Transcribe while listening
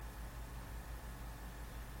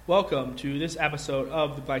Welcome to this episode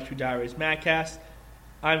of the Black Tree Diaries Madcast.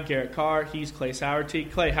 I'm Garrett Carr. He's Clay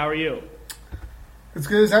Sourty. Clay, how are you? As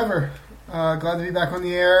good as ever. Glad to be back on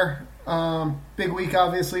the air. Big week,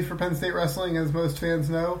 obviously, for Penn State wrestling, as most fans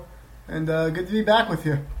know. And good to be back with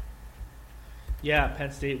you. Yeah,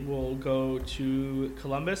 Penn State will go to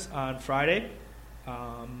Columbus on Friday.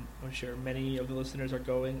 I'm sure many of the listeners are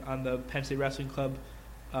going on the Penn State Wrestling Club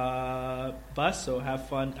bus, so have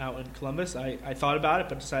fun out in Columbus. I thought about it,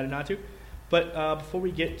 but decided not to. But before we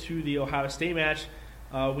get to the Ohio State match,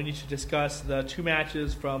 we need to discuss the two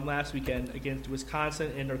matches from last weekend against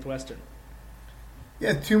Wisconsin and Northwestern.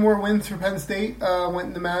 Yeah, two more wins for Penn State. Went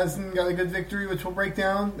into Madison, got a good victory, which we'll break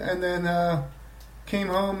down, and then came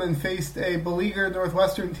home and faced a beleaguered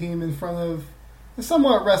Northwestern team in front of a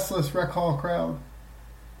somewhat restless Rec Hall crowd.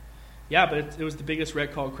 Yeah, but it was the biggest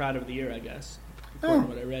Rec Hall crowd of the year, I guess, according to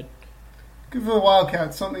what I read. Good for the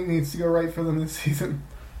Wildcats. Something needs to go right for them this season.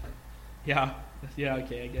 Yeah,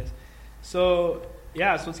 okay, I guess. So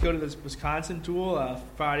let's go to this Wisconsin duel,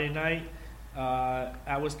 Friday night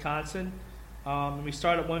at Wisconsin. And we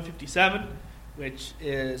start at 157, which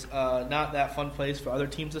is not that fun place for other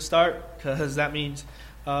teams to start, because that means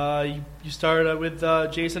you start with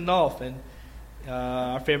Jason Nolf. And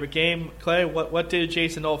our favorite game, Clay, what did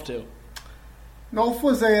Jason Nolf do? Nolf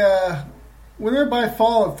was a winner by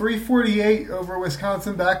fall of 348 over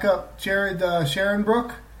Wisconsin backup Jared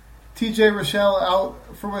Sharonbrook. TJ Rochelle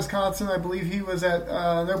out for Wisconsin. I believe he was at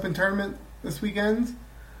an open tournament this weekend.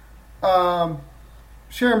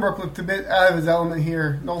 Sharonbrook looked a bit out of his element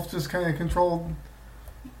here. Nolf just kind of controlled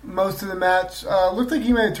most of the match. Looked like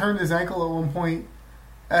he may have turned his ankle at one point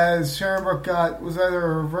as Sharonbrook was either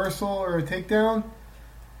a reversal or a takedown.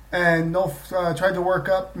 And Nolf tried to work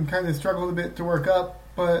up and kind of struggled a bit to work up,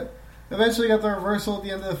 but eventually got the reversal at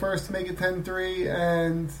the end of the first to make it 10-3,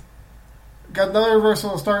 and got another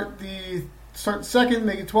reversal to start the second,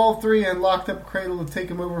 make it 12-3, and locked up Cradle to take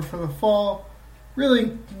him over for the fall.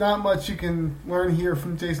 Really not much you can learn here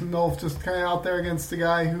from Jason Nolf, just kind of out there against a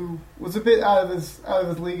guy who was a bit out of his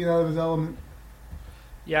league and out of his element.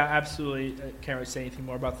 Yeah, absolutely. I can't really say anything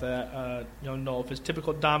more about that. Nolf, his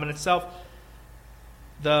typical dominant self.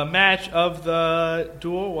 The match of the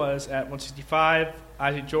duel was at 165,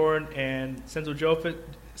 Isaac Jordan and Senzo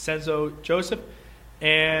Joseph.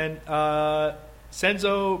 And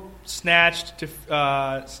Senzo snatched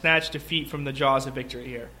defeat from the jaws of victory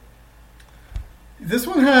here. This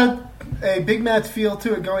one had a big match feel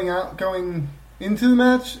to it going into the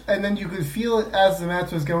match, and then you could feel it as the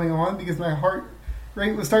match was going on because my heart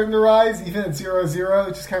rate was starting to rise, even at 0-0,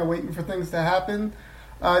 just kind of waiting for things to happen.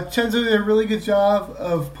 Chenzo did a really good job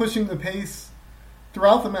of pushing the pace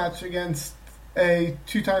throughout the match against a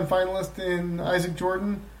two-time finalist in Isaac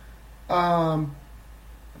Jordan. Led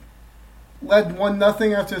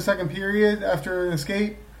 1-0 after the second period after an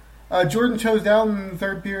escape. Jordan chose down in the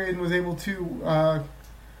third period and was able to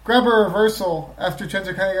grab a reversal after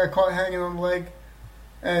Chenzo kind of got caught hanging on the leg.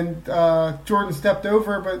 And Jordan stepped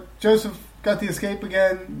over, but Joseph got the escape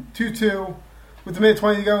again, 2-2. With a minute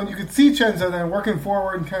 20 to go, and you could see Chenzo then working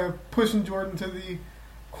forward and kind of pushing Jordan to the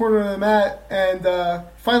corner of the mat, and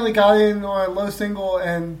finally got in on a low single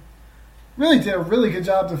and really did a really good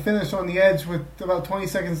job to finish on the edge with about 20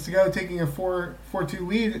 seconds to go, taking a 4-2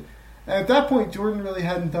 lead. And at that point, Jordan really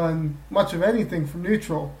hadn't done much of anything from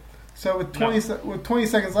neutral. So with 20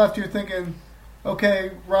 seconds left, you're thinking,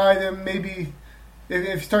 okay, ride him, maybe if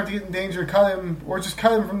you start to get in danger, cut him, or just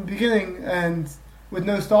cut him from the beginning, and with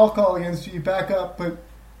no stall call against you, back up. But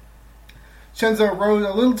Chenzo rode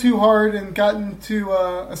a little too hard and got into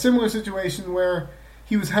a similar situation where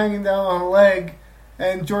he was hanging down on a leg,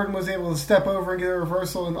 and Jordan was able to step over and get a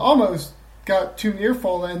reversal and almost got too near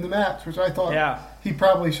fall to end the match, which I thought he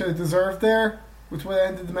probably should have deserved there, which would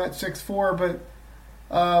have ended the match 6-4.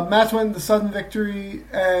 But match went into sudden victory,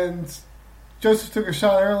 and Joseph took a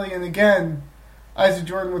shot early, and again, Isaac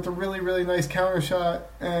Jordan with a really, really nice counter shot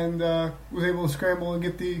and was able to scramble and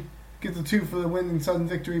get the two for the win and sudden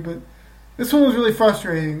victory. But this one was really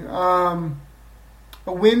frustrating. A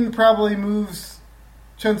win probably moves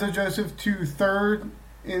Chenzo Joseph to third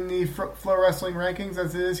in the Flow Wrestling rankings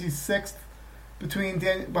as it is. He's sixth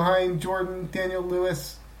behind Jordan, Daniel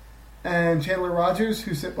Lewis, and Chandler Rogers,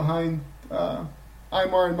 who sit behind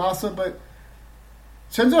Aymar and Massa. But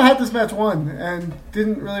Chenzo had this match won and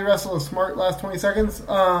didn't really wrestle a smart last 20 seconds.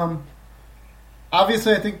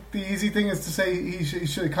 Obviously, I think the easy thing is to say he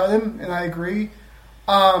should have cut him, and I agree.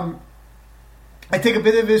 I take a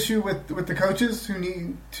bit of issue with the coaches who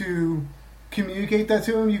need to communicate that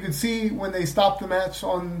to him. You could see when they stopped the match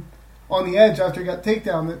on the edge after he got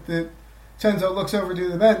takedown that Chenzo looks over to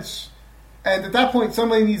the bench And at that point,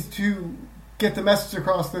 somebody needs to get the message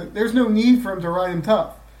across that there's no need for him to ride him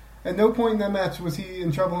tough. At no point in that match was he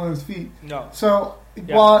in trouble on his feet. No. So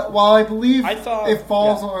while I believe it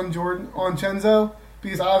falls on Chenzo,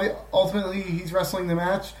 because ultimately he's wrestling the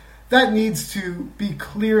match, that needs to be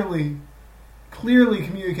clearly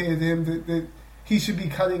communicated to him that he should be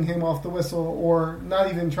cutting him off the whistle or not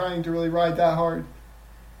even trying to really ride that hard.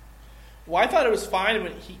 Well, I thought it was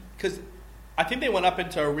fine because I think they went up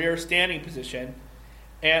into a rear standing position,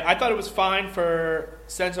 and I thought it was fine for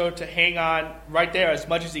Chenzo to hang on right there as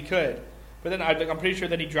much as he could. But then I'm pretty sure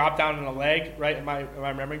that he dropped down on a leg, right? Am I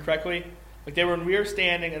remembering correctly? Like they were in rear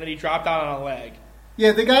standing, and then he dropped down on a leg.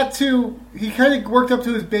 Yeah, he kind of worked up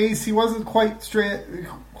to his base. He wasn't quite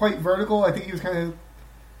vertical. I think he was kind of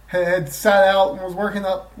had sat out and was working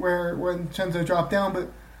up when Chenzo dropped down. But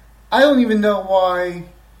I don't even know why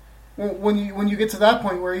when you get to that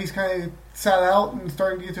point where he's kind of sat out and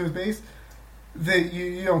starting to get to his base, that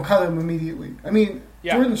you don't cut him immediately. I mean,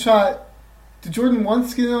 yeah. Did Jordan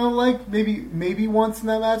once get on a leg? Maybe once in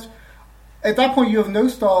that match. At that point, you have no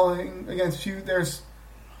stalling against you. There's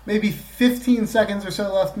maybe 15 seconds or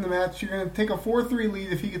so left in the match. You're going to take a 4-3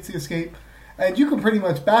 lead if he gets the escape, and you can pretty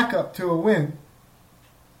much back up to a win.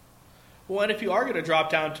 Well, and if you are going to drop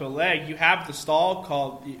down to a leg, you have the stall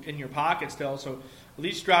called in your pocket still, so at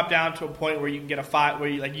least drop down to a point where you can get a 5, where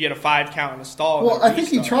you get a 5 count in the stall. Well, I think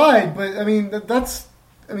he tried, but I mean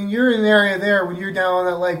you're in an area there when you're down on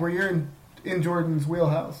that leg where you're in Jordan's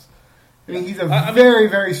wheelhouse. I mean, he's a very,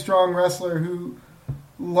 very strong wrestler who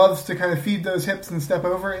loves to kind of feed those hips and step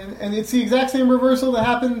over, and it's the exact same reversal that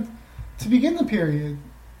happened to begin the period.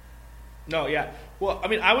 No, yeah. Well, I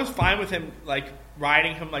mean, I was fine with him like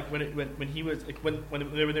riding him like when he was like when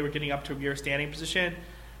they were getting up to a rear standing position,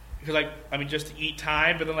 because just to eat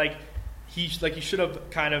time. But then he should have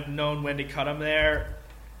kind of known when to cut him there,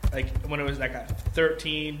 like when it was like a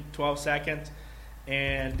 12 seconds,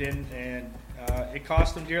 and it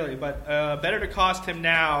cost him dearly. But better to cost him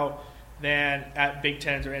now than at Big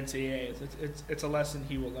Tens or NCAAs. It's a lesson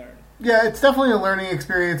he will learn. Yeah, it's definitely a learning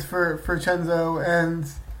experience for Chenzo, and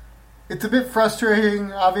it's a bit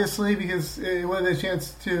frustrating, obviously, because it would have been a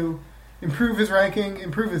chance to improve his ranking,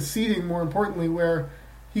 improve his seeding, more importantly, where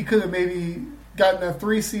he could have maybe gotten a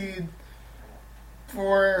 3 seed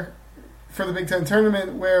for the Big Ten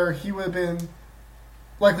tournament, where he would have been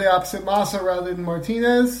likely opposite Massa rather than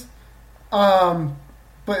Martinez. But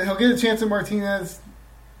he'll get a chance at Martinez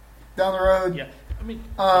down the road. Yeah, I mean,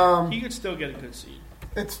 he could still get a good seed.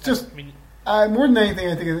 It's just, more than anything,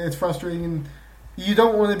 I think it's frustrating. And you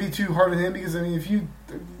don't want to be too hard on him because, I mean, if you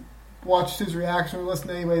watched his reaction or listened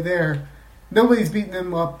to anybody there, nobody's beating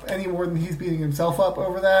him up any more than he's beating himself up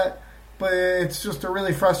over that. But it's just a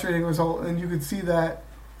really frustrating result, and you could see that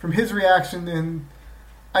from his reaction. And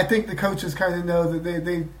I think the coaches kind of know that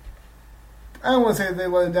they I don't want to say that they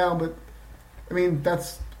let him down, but I mean,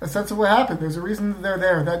 that's a sense of what happened. There's a reason that they're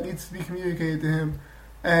there. That needs to be communicated to him.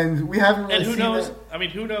 And we haven't really seen knows? that. I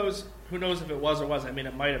mean, who knows if it was or wasn't. I mean,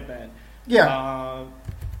 it might have been. Yeah.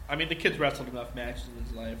 I mean, the kid's wrestled enough matches in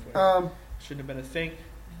his life where it shouldn't have been a thing.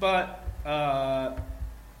 But,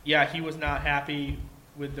 yeah, he was not happy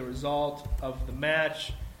with the result of the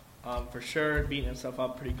match, for sure. Beating himself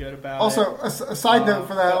up pretty good about it. Also, a side note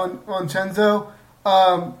for that on Chenzo.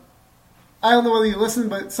 I don't know whether you listened,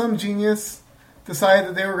 but some genius decided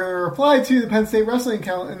that they were going to reply to the Penn State wrestling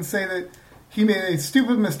account and say that he made a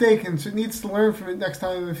stupid mistake and needs to learn from it next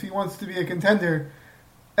time if he wants to be a contender.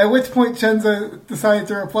 At which point Chenzo decided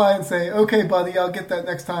to reply and say, "Okay, buddy, I'll get that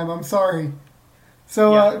next time. I'm sorry."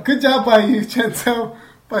 So good job by you, Chenzo,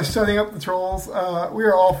 by shutting up the trolls. We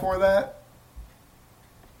are all for that.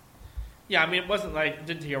 Yeah, I mean, it wasn't like it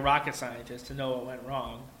didn't take a rocket scientist to know what went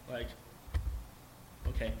wrong.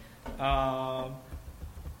 Okay.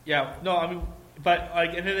 Yeah, no, I mean, but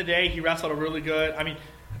at the end of the day, he wrestled a really good. I mean,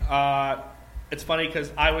 it's funny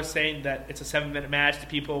because I was saying that it's a 7-minute match to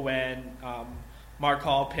people when Mark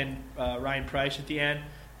Hall pinned Ryan Price at the end.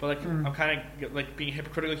 But I'm kind of being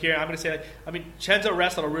hypocritical here. I'm going to say Chenzo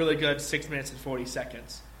wrestled a really good 6 minutes and 40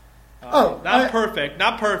 seconds. Not perfect.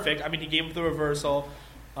 I mean, he gave him the reversal,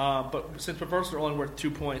 but since reversals are only worth 2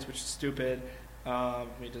 points, which is stupid. I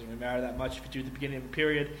mean, it doesn't really matter that much if you do it at the beginning of the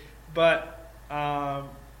period. But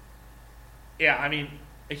yeah, I mean,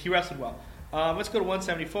 he wrestled well. Let's go to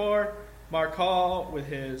 174. Mark Hall with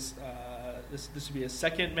his this would be his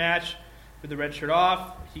second match with the red shirt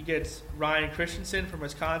off. He gets Ryan Christensen from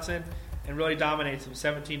Wisconsin and really dominates him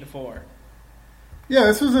 17-4. Yeah,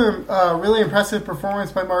 this was a really impressive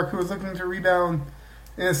performance by Mark, who was looking to rebound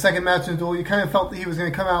in his second match in the duel. You kind of felt that he was going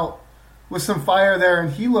to come out with some fire there,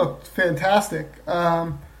 and he looked fantastic.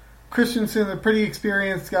 Christensen, a pretty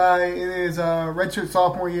experienced guy in his redshirt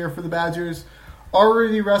sophomore year for the Badgers,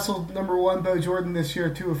 already wrestled number 1 Bo Jordan this year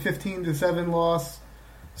to a 15-7 loss.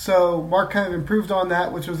 So Mark kind of improved on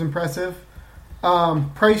that, which was impressive.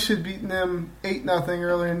 Price had beaten him 8-0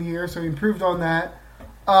 earlier in the year, so he improved on that.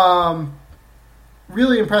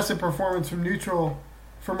 Really impressive performance from neutral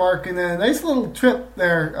for Mark, and then a nice little trip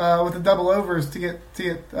there with the double overs to get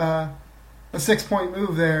a 6-point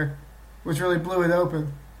move there, which really blew it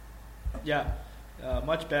open. Yeah,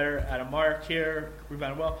 much better at a Mark here.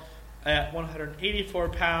 Rebounded well at 184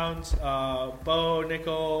 pounds. Bo,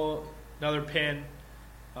 nickel, another pin.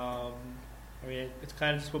 It's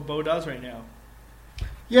kind of just what Bo does right now.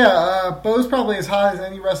 Yeah, Bo's probably as hot as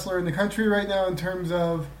any wrestler in the country right now in terms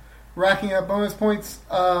of racking up bonus points.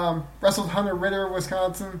 Wrestled Hunter Ritter of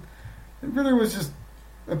Wisconsin. Ritter was just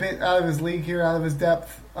a bit out of his league here, out of his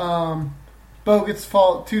depth. Bo gets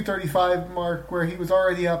fall 235 mark where he was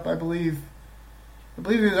already up, I believe. I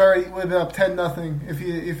believe he would have been up 10-0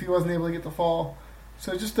 if he wasn't able to get the fall.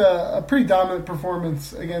 So just a pretty dominant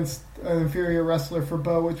performance against an inferior wrestler for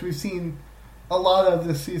Bo, which we've seen a lot of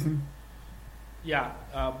this season. Yeah,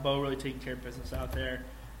 Bo really taking care of business out there,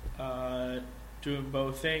 doing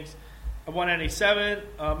both things. At 197,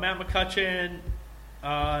 Matt McCutcheon, in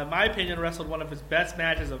my opinion, wrestled one of his best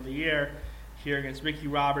matches of the year here against Ricky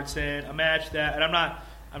Robertson. A match that, and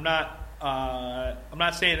I'm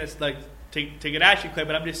not saying this like to get at you, Clay,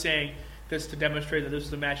 but I'm just saying this to demonstrate that this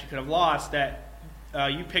was a match you could have lost. That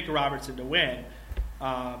you picked Robertson to win.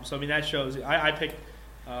 That shows. I picked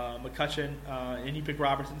McCutcheon, and he picked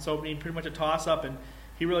Robertson. So pretty much a toss-up, and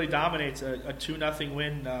he really dominates a 2-0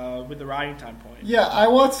 win with the riding time point. Yeah, I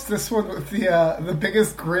watched this one with the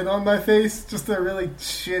biggest grin on my face, just a really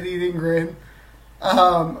shit-eating grin.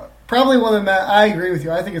 Probably one of Matt. I agree with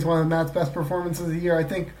you. I think it's one of Matt's best performances of the year. I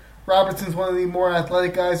think Robertson's one of the more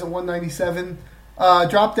athletic guys at 197.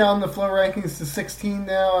 Dropped down the flow rankings to 16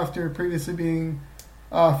 now after previously being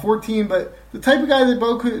 14. But the type of guy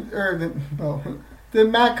that that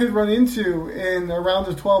Matt could run into in a round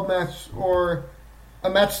of 12 match or a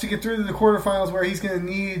match to get through to the quarterfinals where he's going to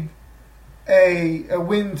need a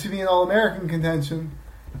win to be an All-American contention.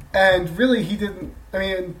 And really, he didn't. I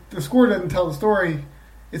mean, the score doesn't tell the story.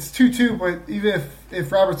 It's 2-2, but even if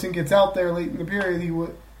Robertson gets out there late in the period, he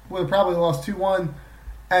would have probably lost 2-1.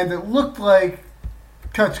 And it looked like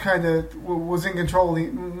Kutch kind of was in control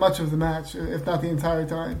much of the match, if not the entire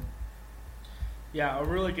time. Yeah, a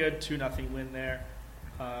really good 2-0 win there.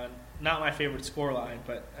 Not my favorite scoreline,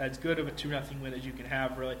 but as good of a 2-0 win as you can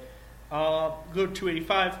have, really. Good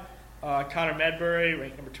 285. Connor Medbury,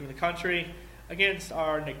 ranked number 2 in the country, against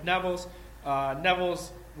our Nick Nevels.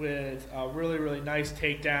 Nevels with a really, really nice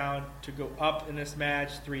takedown to go up in this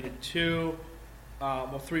match, 3-2.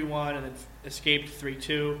 3-1, and then escaped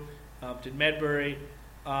 3-2. Did Medbury.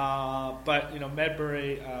 But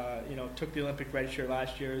Medbury, took the Olympic red shirt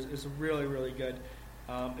last year. Is really, really good.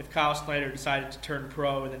 If Kyle Snyder decided to turn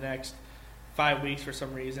pro in the next 5 weeks for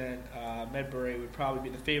some reason, Medbury would probably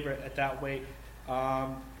be the favorite at that weight.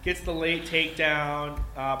 Gets the late takedown,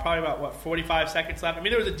 probably about 45 seconds left. I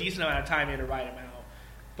mean, there was a decent amount of time here to ride him out,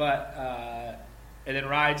 but and then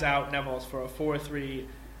rides out Nevels for a 4-3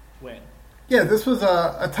 win. Yeah, this was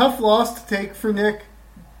a tough loss to take for Nick,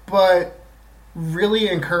 but really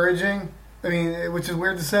encouraging. I mean, which is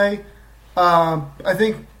weird to say. I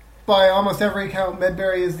think by almost every account,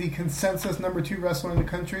 Medbury is the consensus number 2 wrestler in the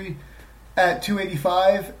country at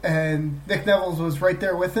 285, and Nick Nevels was right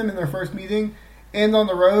there with him in their first meeting and on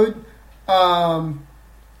the road.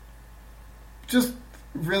 Just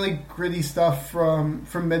really gritty stuff from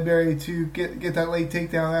Medbury to get that late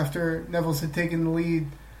takedown after Nevels had taken the lead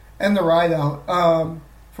and the ride out.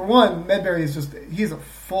 For one, Medbury he's a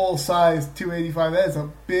full-size 285. That is a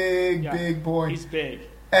big boy. He's big.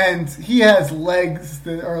 And he has legs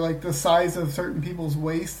that are like the size of certain people's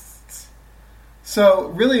waists. So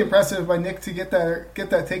really impressive by Nick to get that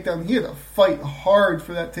takedown. He had to fight hard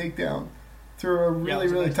for that takedown through a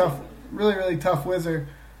really tough whizzer.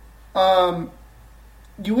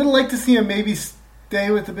 You would like to see him maybe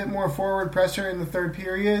stay with a bit more forward pressure in the third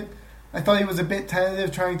period. I thought he was a bit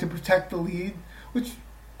tentative trying to protect the lead, which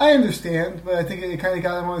I understand, but I think it kind of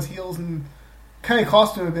got him on his heels and kind of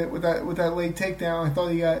cost him a bit with that late takedown. I thought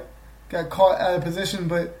he got caught out of position,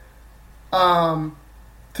 but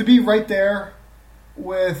to be right there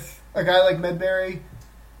with a guy like Medbury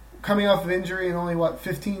coming off of injury and only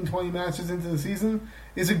 15, 20 matches into the season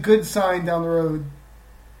is a good sign down the road.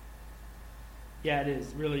 Yeah, it is.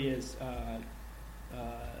 It really is.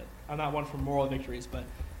 I'm not one for moral victories, but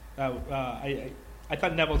I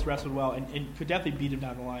thought Nevels wrestled well and could definitely beat him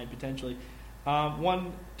down the line potentially.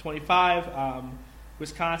 1 25,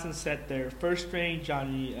 Wisconsin sent their first string,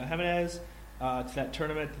 Johnny Jimenez, to that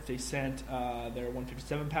tournament that they sent their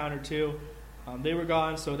 157-pounder to. They were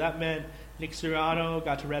gone, so that meant Nick Siriano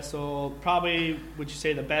got to wrestle probably, would you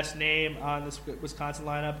say, the best name on this Wisconsin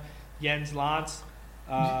lineup, Jens Lantz.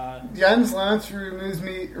 Jens Lantz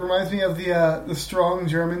reminds me of the strong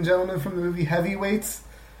German gentleman from the movie Heavyweights.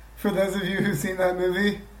 For those of you who've seen that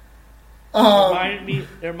movie,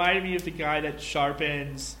 it reminded me of the guy that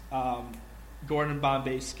sharpens Gordon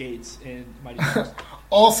Bombay's skates in Mighty Ducks.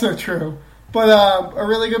 Also true, but a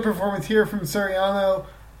really good performance here from Suriano.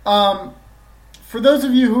 For those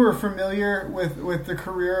of you who are familiar with the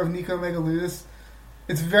career of Nico Megaludis,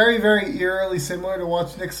 it's very, very eerily similar to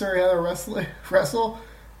watch Nick Suriano wrestle.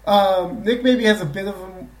 Nick maybe has a bit of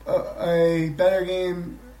a better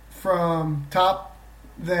game from top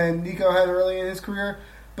than Nico had early in his career,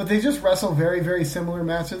 but they just wrestle very, very similar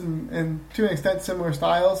matches and to an extent similar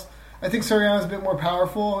styles. I think Suriano's a bit more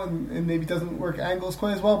powerful and maybe doesn't work angles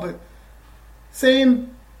quite as well, but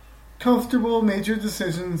same comfortable major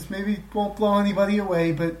decisions. Maybe won't blow anybody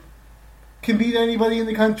away, but can beat anybody in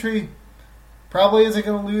the country. Probably isn't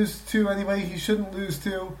going to lose to anybody he shouldn't lose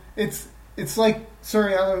to. It's like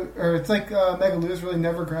Suriano, or it's like Megaludis really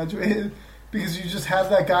never graduated, because you just have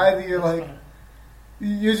that guy that you're like,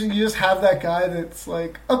 you just have that guy that's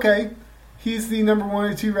like, okay, he's the number 1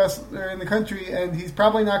 or 2 wrestler in the country, and he's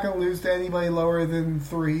probably not going to lose to anybody lower than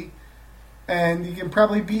 3, and he can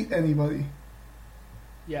probably beat anybody.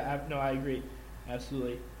 Yeah, I agree,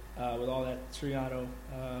 absolutely. With all that, Suriano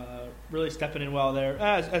really stepping in well there,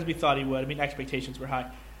 as we thought he would. I mean, expectations were high.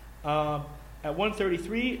 At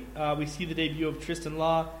 133, we see the debut of Tristan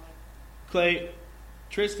Law. Clay,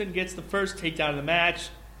 Tristan gets the first takedown of the match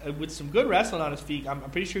with some good wrestling on his feet. I'm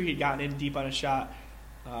pretty sure he had gotten in deep on a shot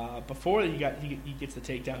before he gets the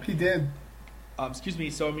takedown. He did.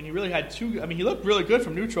 So, I mean, he really had two. I mean, he looked really good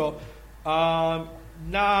from neutral.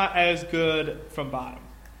 Not as good from bottom.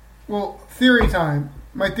 Well, theory time.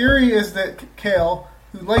 My theory is that Kale,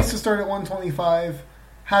 who likes to start at 125,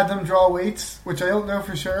 had them draw weights, which I don't know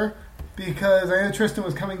for sure, because I know Tristan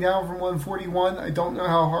was coming down from 141. I don't know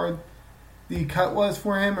how hard the cut was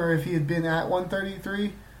for him, or if he had been at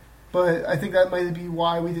 133, but I think that might be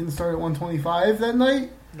why we didn't start at 125 that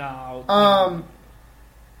night. No.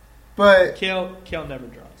 But Kale never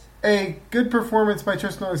draws. A good performance by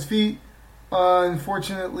Tristan on his feet.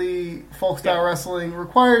 Unfortunately, folk style wrestling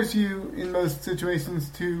requires you in most situations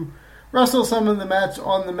to wrestle some of the match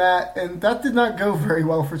on the mat, and that did not go very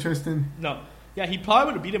well for Tristan. No. Yeah, he probably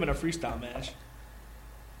would have beat him in a freestyle match.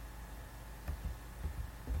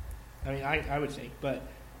 I mean, I would think, but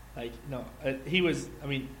like, no, he was. I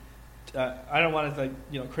mean, I don't want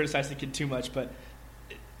to criticize the kid too much, but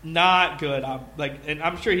not good. And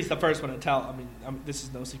I'm sure he's the first one to tell. I mean, this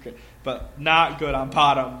is no secret, but not good on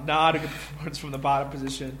bottom. Not a good performance from the bottom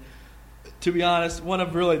position. To be honest, one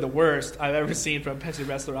of really the worst I've ever seen from a Penn State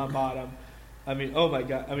wrestler on bottom. I mean, oh my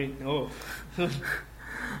god. I mean,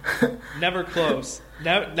 never close.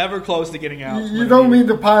 Never close to getting out. You don't mean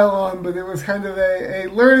to pile on, but it was kind of a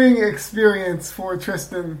learning experience for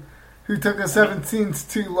Tristan, who took a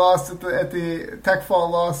 17-2 loss at the tech fall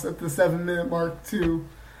loss at the 7-minute mark to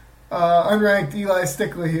unranked Eli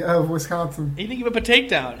Stickley of Wisconsin. He didn't give up a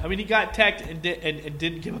takedown. I mean, he got teched and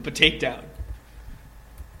didn't give up a takedown.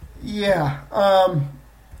 Yeah,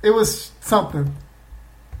 it was something.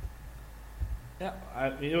 Yeah,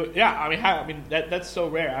 I mean, that's so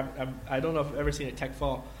rare. I don't know if I've ever seen a tech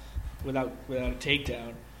fall without a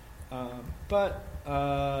takedown, but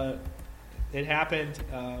it happened.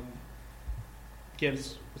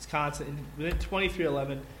 Gives Wisconsin within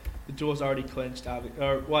 23-11. The duel's already clinched, I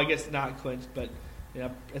guess not clinched, but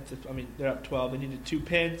they're up 12. They needed 2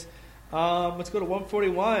 pins. Let's go to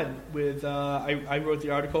 141 with I wrote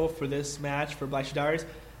the article for this match for Black Sheep Diaries.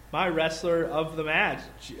 My wrestler of the match,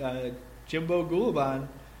 Jimbo Gulaban,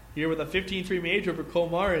 here with a 15-3 major over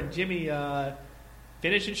Colmar, and Jimmy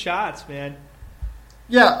finishing shots, man.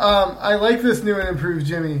 Yeah, I like this new and improved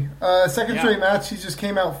Jimmy. Second straight match, he just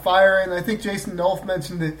came out firing. I think Jason Dolph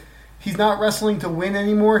mentioned that he's not wrestling to win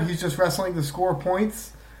anymore. He's just wrestling to score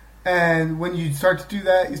points. And when you start to do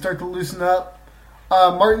that, you start to loosen up.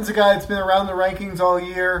 Martin's a guy that's been around the rankings all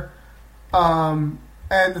year. And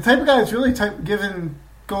the type of guy that's really given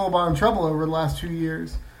Goloban trouble over the last 2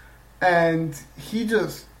 years. And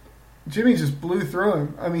Jimmy just blew through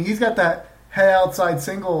him. I mean, he's got that head outside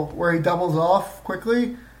single where he doubles off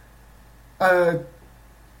quickly.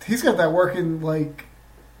 He's got that working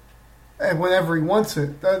whenever he wants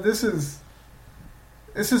it. This is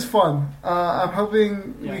fun. I'm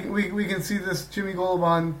hoping we can see this Jimmy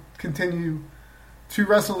Goloban continue to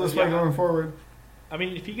wrestle this way going forward. I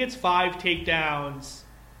mean, if he gets 5 takedowns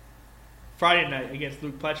Friday night against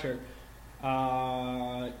Luke Pletcher,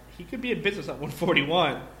 he could be in business at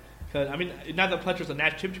 141. Because I mean, not that Pletcher's a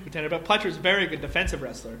national championship contender, but Pletcher's a very good defensive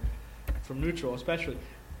wrestler, from neutral especially.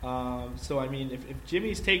 So I mean, if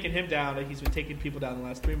Jimmy's taking him down, like he's been taking people down the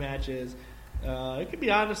last 3 matches, it could be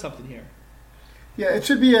on to something here. Yeah, it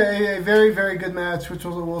should be a very, very good match, which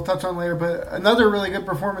we'll touch on later. But another really good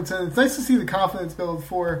performance, and it's nice to see the confidence build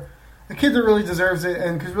for a kid that really deserves it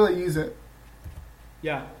and could really use it.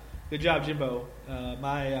 Yeah, good job, Jimbo.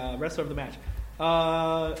 My wrestler of the match.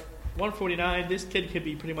 149, this kid could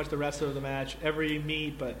be pretty much the wrestler of the match every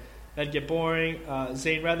meet, but that'd get boring.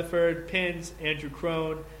 Zane Rutherford pins Andrew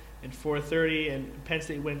Crone in 430, and Penn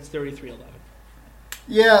State wins 33-11.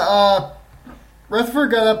 Yeah,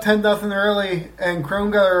 Rutherford got up 10-0 early, and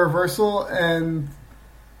Crone got a reversal, and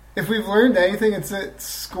if we've learned anything, it's that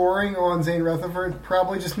scoring on Zane Rutherford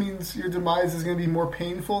probably just means your demise is going to be more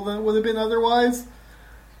painful than it would have been otherwise.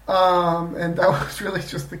 And that was really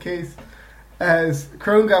just the case, as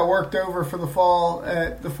Crone got worked over for the fall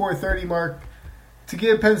at the 4:30 mark to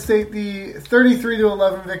give Penn State the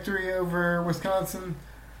 33-11 victory over Wisconsin,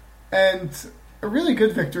 and a really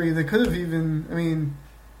good victory. They could have even, I mean,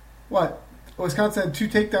 Wisconsin had 2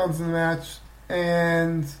 takedowns in the match,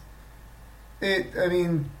 and it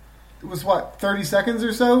was 30 seconds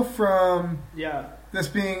or so from this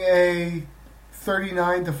being a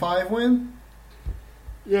 39-5 win.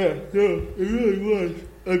 Yeah, no, it really was.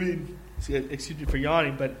 I mean, excuse me for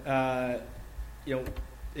yawning, but Penn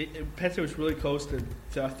State was really close to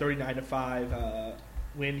a 39-5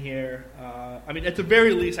 win here. I mean, at the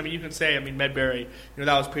very least, I mean, you can say, I mean, Medbury, that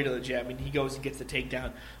was pretty legit. I mean, he goes and gets the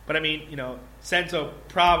takedown. But I mean, Senzo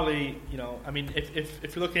probably, I mean,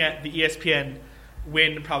 if you're looking at the ESPN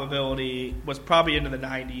win probability, was probably into the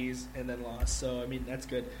 90s and then lost. So I mean, that's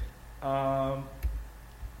good.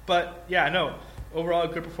 But yeah, no. Overall, a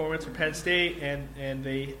good performance for Penn State, and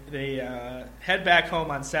they head back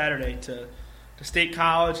home on Saturday to State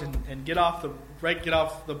College and get off the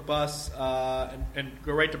bus and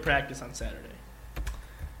go right to practice on Saturday.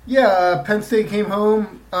 Yeah, Penn State came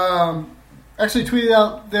home. Actually, tweeted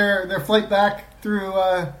out their flight back through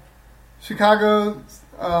Chicago,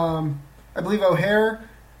 I believe O'Hare,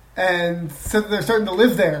 and said that they're starting to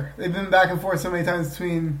live there. They've been back and forth so many times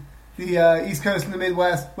between the East Coast and the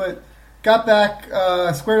Midwest, but got back,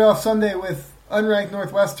 squared off Sunday with unranked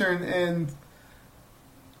Northwestern, and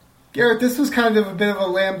Garrett, this was kind of a bit of a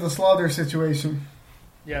lamb to slaughter situation.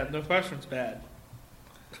 Yeah, Northwestern's bad.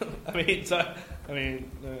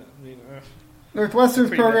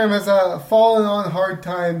 Northwestern's program has fallen on hard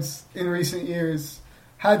times in recent years.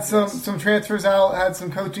 Had some transfers out, had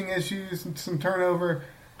some coaching issues, some turnover,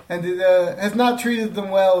 and it has not treated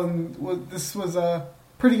them well. And this was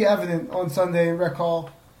pretty evident on Sunday in Rec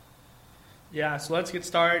Hall. Yeah, so let's get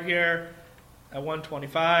started here. At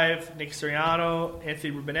 125, Nick Siriano,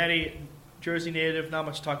 Anthony Rubinetti, Jersey native, not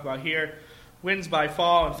much to talk about here. Wins by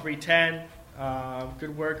fall in 310.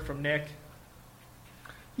 Good work from Nick.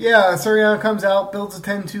 Yeah, Siriano comes out, builds a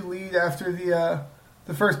 10-2 lead after the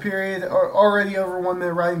first period, already over 1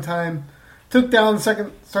 minute riding time. Took down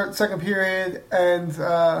the second period and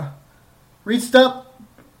reached up,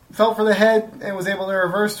 felt for the head, and was able to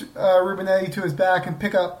reverse Rubinetti to his back and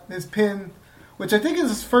pick up his pin, which I think is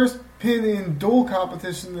his first pin in dual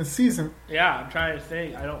competition this season. Yeah, I'm trying to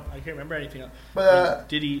think. I can't remember anything else. But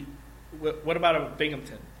did he? What about a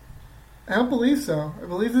Binghamton? I don't believe so. I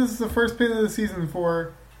believe this is the first pin of the season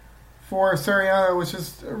for Suriano, which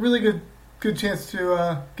is a really good chance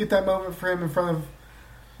to get that moment for him in front of,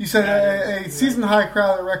 you said, a season high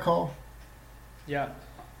crowd at Rec Hall. Yeah.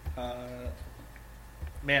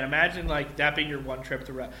 Man, imagine like that being your one trip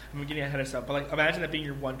to Rec. I'm getting ahead of stuff, but like imagine that being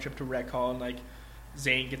your one trip to Rec Hall and like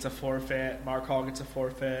Zane gets a forfeit, Mark Hall gets a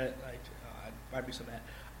forfeit. Like, I'd be so mad.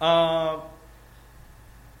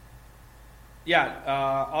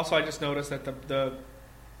 Also, I just noticed that the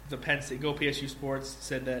Penn State Go PSU Sports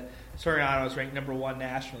said that Soriano is ranked number 1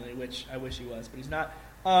 nationally, which I wish he was, but he's not.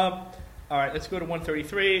 All right, let's go to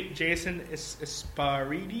 133. Jason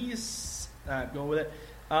Esparides, going with it.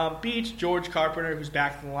 Beats George Carpenter, who's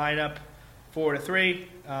back in the lineup,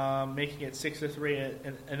 4-3, making it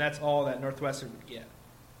 6-3, and that's all that Northwestern would get.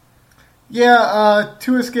 Yeah,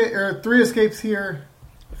 3 escapes here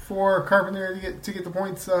for Carpenter to get the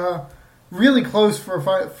points. Really close to a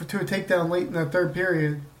takedown late in the third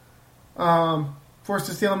period. Forced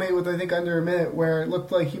a stalemate with I think under a minute, where it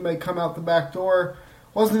looked like he might come out the back door.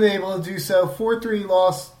 Wasn't able to do so. 4-3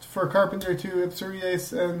 loss for Carpenter to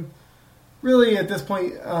Ipsarides, and really at this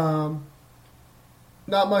point,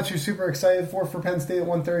 not much you're super excited for Penn State at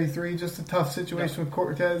 133. Just a tough situation with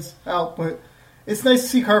Cortez out, but it's nice to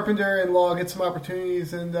see Carpenter and Law get some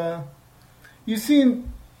opportunities, and you've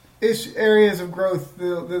seen areas of growth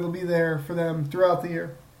that'll be there for them throughout the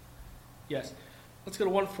year. Yes. Let's go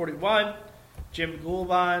to 141.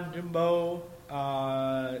 Jimbo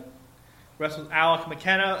wrestles Alec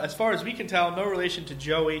McKenna. As far as we can tell, no relation to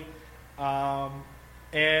Joey.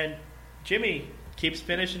 And Jimmy keeps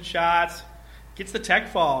finishing shots, gets the tech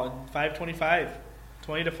fall in 5:25,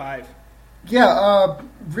 20-5. Yeah,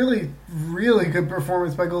 really, really good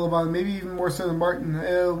performance by Gulabon. Maybe even more so than Martin. I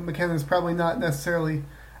know McKenna's probably not necessarily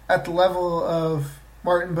at the level of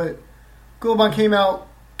Martin, but Gulabon came out,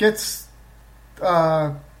 gets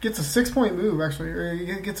a 6-point move actually, or he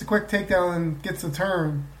gets a quick takedown and gets a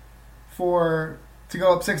turn to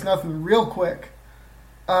go up 6-0 real quick,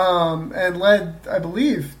 and led, I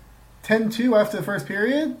believe, 10-2 after the first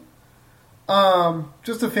period.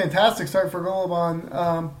 Just a fantastic start for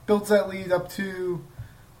Gulabon. Builds that lead up to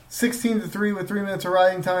 16-3 with 3 minutes of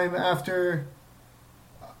riding time after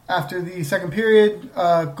the second period.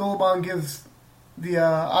 Gulabon gives the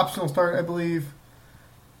optional start, I believe,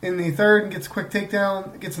 in the third, and gets a quick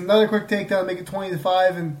takedown. Gets another quick takedown, make it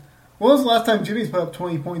 20-5. And when was the last time Jimmy's put up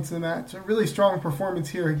 20 points in the match? A really strong performance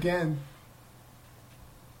here again.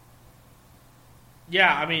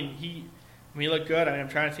 Yeah, I mean, he looked good. I mean, I'm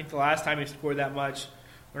trying to think the last time he scored that much,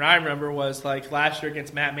 when I remember, was like last year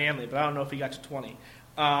against Matt Manley, but I don't know if he got to 20.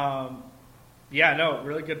 Yeah, no,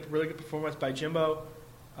 really good performance by Jimbo.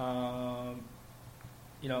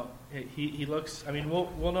 He looks. I mean,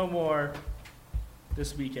 we'll know more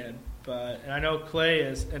this weekend, and I know Clay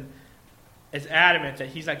is adamant that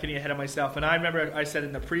he's not getting ahead of myself. And I remember I said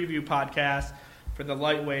in the preview podcast for the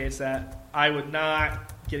lightweights that I would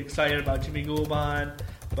not get excited about Jimmy Gulabon,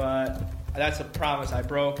 but that's a promise I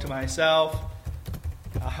broke to myself.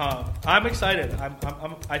 I'm excited. I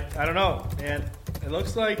don't know, man. It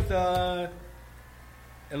looks like the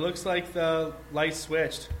light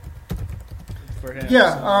switched for him.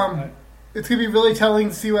 Yeah, it's going to be really telling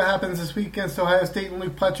to see what happens this week against Ohio State and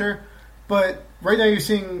Luke Pletcher. But right now you're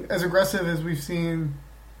seeing as aggressive as we've seen,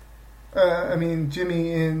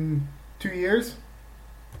 Jimmy in 2 years.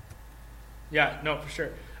 Yeah, no, for sure.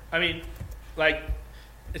 I mean, like,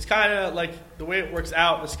 it's kind of like the way it works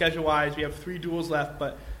out, the schedule-wise, we have 3 duels left.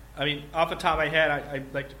 But, I mean, off the top of my head, I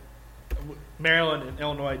like Maryland and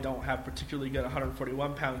Illinois don't have particularly good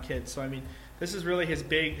 141-pound kids. So, I mean, this is really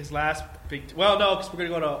his last big. Well, no, because we're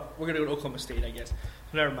gonna go to Oklahoma State, I guess.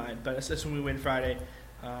 So never mind. But that's when we win Friday.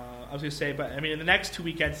 I was gonna say, but I mean, in the next 2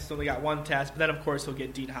 weekends, he's only got 1 test. But then, of course, he'll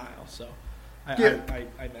get Dean Heil. So I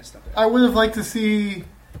messed up there. I would have liked to see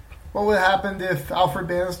what would have happened if Alfred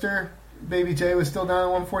Bannister, Baby J, was still down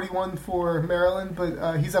at 141 for Maryland,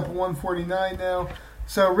 but he's up at 149 now.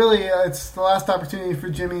 So really, it's the last opportunity for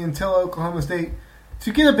Jimmy until Oklahoma State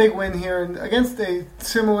to get a big win here and against a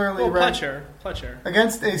similarly ranked ranked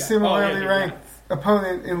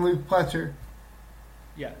opponent in Luke Pletcher.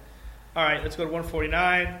 Yeah. All right, let's go to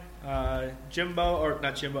 149.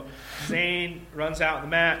 Zane runs out on the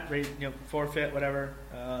mat, forfeit, whatever.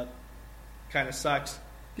 Kind of sucks.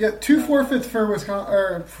 Yeah, 2 forfeits for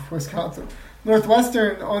Wisconsin.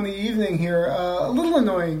 Northwestern on the evening here. A little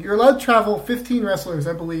annoying. You're allowed to travel 15 wrestlers,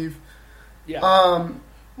 I believe. Yeah.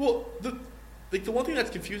 Well, the one thing that's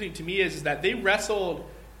confusing to me is that they wrestled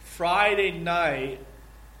Friday night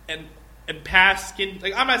and passed skin.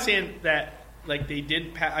 Like, I'm not saying that like they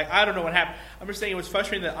did. I don't know what happened. I'm just saying it was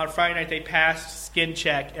frustrating that on Friday night they passed skin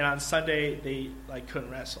check and on Sunday they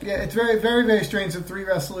couldn't wrestle. Yeah, it's very, very, very strange that 3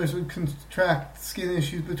 wrestlers would contract skin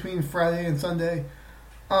issues between Friday and Sunday.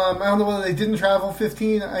 I don't know whether they didn't travel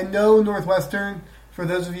 15. I know Northwestern, for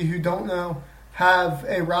those of you who don't know, have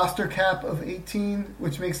a roster cap of 18,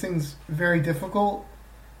 which makes things very difficult.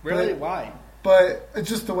 Really? Why? But it's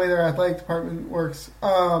just the way their athletic department works.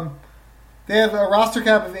 They have a roster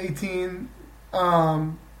cap of 18,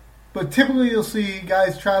 but typically you'll see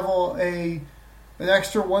guys travel an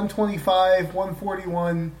extra 125,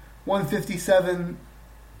 141, 157,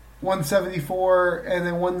 174, and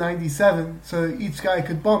then 197. So each guy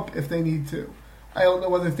could bump if they need to. I don't know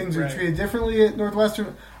whether things are treated differently at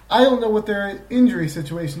Northwestern. I don't know what their injury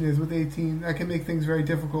situation is with 18. That can make things very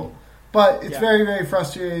difficult. But it's very, very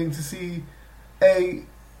frustrating to see a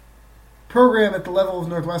program at the level of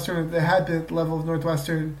Northwestern, that had been at the level of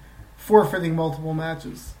Northwestern, forfeiting multiple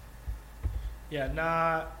matches. Yeah,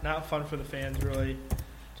 not fun for the fans, really.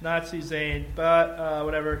 Not see Zane, but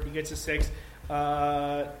whatever. He gets a 6.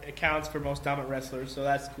 It counts for most dominant wrestlers, so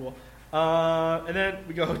that's cool. And then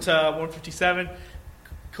we go to 157.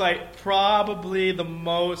 Probably the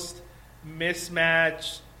most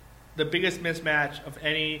mismatch, the biggest mismatch of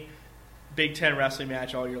any Big Ten wrestling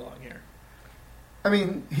match all year long here. I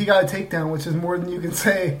mean, he got a takedown, which is more than you can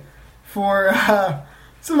say for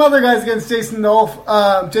some other guys against Jason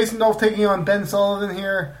Dolph. Jason Dolph taking on Ben Sullivan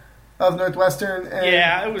here of Northwestern.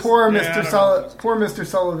 And it was poor Mr.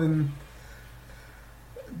 Sullivan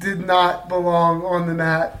did not belong on the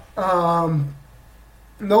mat.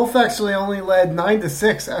 Nolf actually only led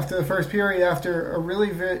 9-6 after the first period after a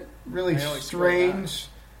really strange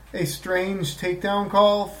takedown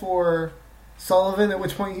call for Sullivan, at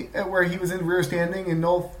which point where he was in rear standing, and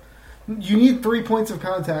Nolf, you need 3 points of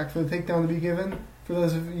contact for the takedown to be given, for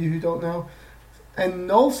those of you who don't know. And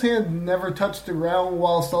Nolf's hand never touched the ground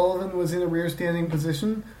while Sullivan was in a rear standing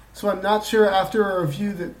position, so I'm not sure after a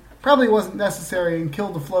review that probably wasn't necessary and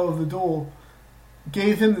killed the flow of the duel,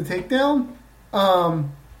 gave him the takedown.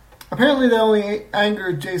 Apparently that only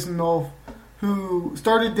angered Jason Nolf, who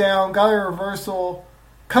started down, got a reversal,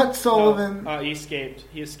 cut Sullivan. He escaped.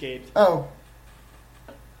 Oh.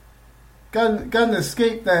 Got an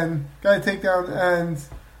escape then, got a takedown, and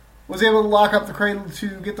was able to lock up the cradle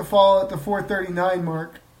to get the fall at the 4:39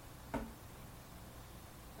 mark.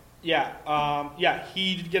 Yeah,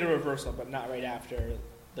 he did get a reversal, but not right after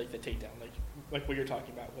the takedown, like what you're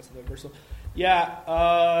talking about wasn't the reversal. Yeah,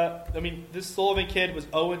 I mean, this Sullivan kid was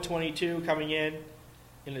 0-22 coming in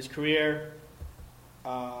his career.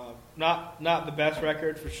 Not the best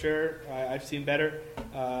record for sure. I've seen better.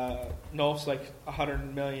 Nolf's like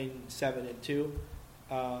 100,000,007-2.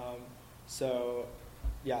 So,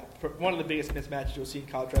 yeah, one of the biggest mismatches you'll see in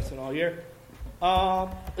college wrestling all year.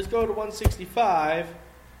 Let's go to 165.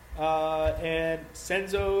 And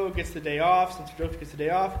Senzo gets the day off. Senzo Jones gets the day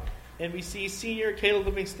off. And we see senior Caleb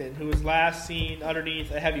Livingston, who was last seen underneath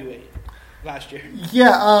a heavyweight last year.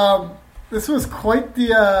 Yeah, this was quite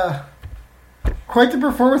the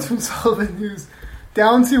performance from Sullivan, who's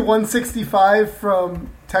down to 165 from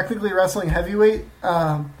technically wrestling heavyweight.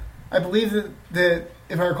 I believe that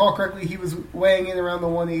if I recall correctly, he was weighing in around the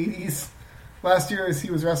 180s last year as he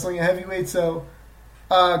was wrestling a heavyweight. So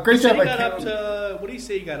great job by Caleb. What do you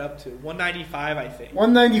say he got up to? 195, I think.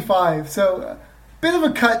 195. So bit of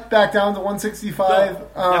a cut back down to 165.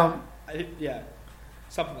 Yeah,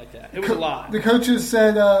 something like that. It was a lot. The coaches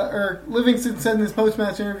said, or Livingston said in his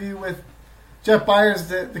post-match interview with Jeff Byers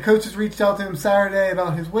that the coaches reached out to him Saturday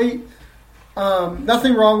about his weight.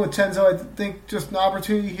 Nothing wrong with Chenzo. I think just an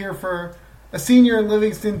opportunity here for a senior in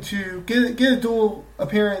Livingston to get a dual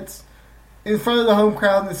appearance in front of the home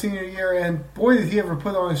crowd in the senior year, and boy, did he ever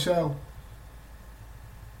put on a show.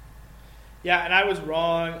 Yeah, and I was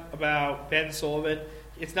wrong about Ben Sullivan.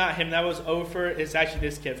 It's not him. That was Ofer. It's actually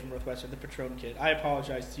this kid from Northwestern, the Patron kid. I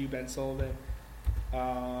apologize to you, Ben Sullivan.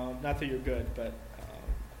 Not that you're good, but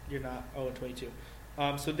you're not 0-22.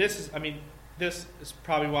 So this is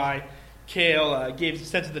probably why Kale gave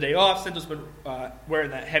Senzo the day off. Senzo's been wearing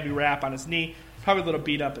that heavy wrap on his knee. Probably a little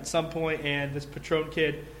beat up at some point. And this Patron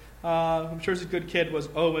kid, I'm sure he's a good kid, was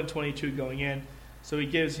 0-22 going in. So he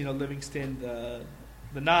gives Livingston the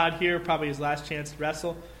nod here, probably his last chance to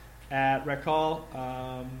wrestle at Rec Hall,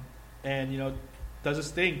 and does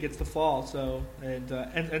his thing, gets the fall, so and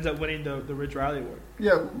ends up winning the Ridge Riley Award.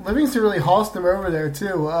 Yeah, Livingston really hossed him over there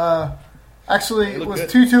too. Actually, it was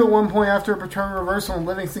 2-2 at one point after a Patron reversal, and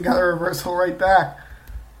Livingston got a reversal right back,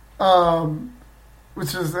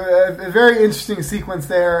 which was a very interesting sequence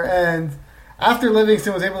there. And after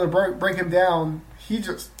Livingston was able to break him down, he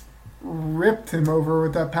just ripped him over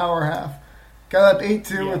with that power half. Got up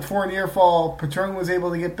 8-2 with 4 near fall. Patron was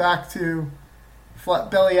able to get back to flat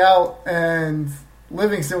belly out, and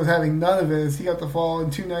Livingston was having none of it as he got the fall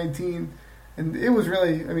in 2:19. And it was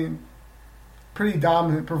really, pretty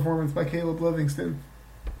dominant performance by Caleb Livingston.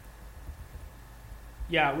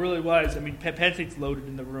 Yeah, it really was. Penn State's loaded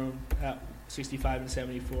in the room at 65 and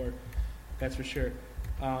 74. That's for sure.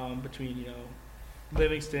 Between,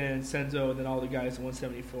 Livingston, Senzo, and then all the guys at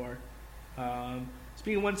 174.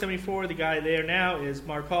 Speaking of 174, the guy there now is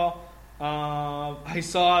Mark Hall. I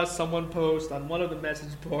saw someone post on one of the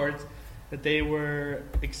message boards that they were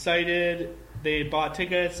excited. They bought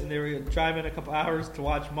tickets and they were driving a couple hours to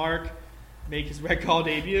watch Mark make his Rec Hall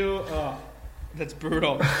debut. Oh, that's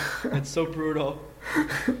brutal. That's so brutal.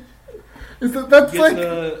 That's like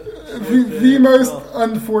the most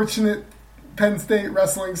unfortunate Penn State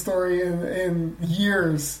wrestling story in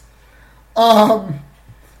years.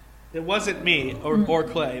 It wasn't me or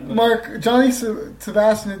Clay. But Johnny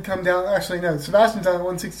Sebastian had come down. Actually, no, Sebastian's on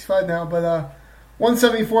 165 now, but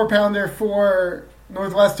 174-pounder for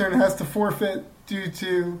Northwestern has to forfeit due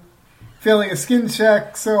to failing a skin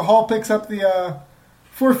check. So Hall picks up the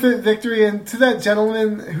forfeit victory. And to that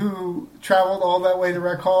gentleman who traveled all that way to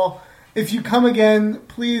Rec Hall, if you come again,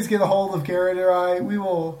 please get a hold of Garrett or I. We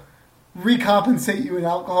will recompensate you in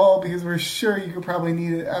alcohol because we're sure you could probably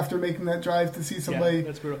need it after making that drive to see somebody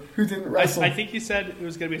who didn't wrestle. I think he said it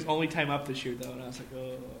was going to be his only time up this year, though, and I was like,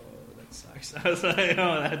 oh, that sucks. I was like,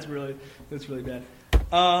 oh, that's really bad.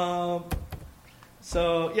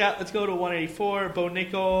 So yeah, let's go to 184. Bo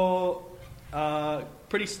Nickel,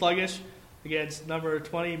 pretty sluggish against number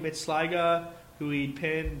 20 Mitch Sliga, who he'd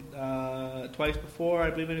pinned twice before, I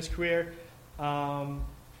believe, in his career. He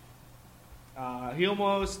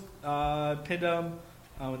almost pinned him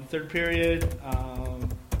in the third period.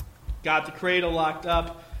 Got the cradle locked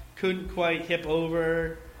up, couldn't quite hip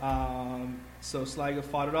over, so Sliga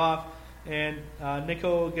fought it off. And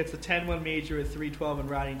Nickel gets a 10-1 major with 3:12 in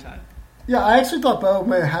riding time. Yeah, I actually thought Bo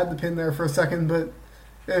might have had the pin there for a second, but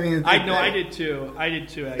I mean, I did too.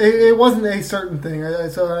 It wasn't a certain thing,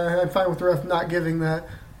 so I'm fine with the ref not giving that.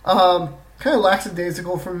 Kind of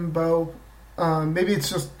lackadaisical from Bo. Maybe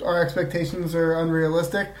it's just our expectations are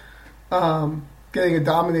unrealistic. Getting a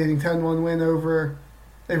dominating 10-1 win over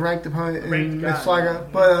a ranked opponent in Mitch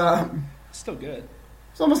Sliga, but still good.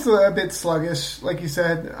 It's almost a bit sluggish, like you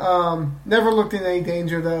said. Never looked in any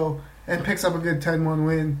danger though, and picks up a good 10-1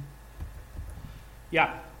 win.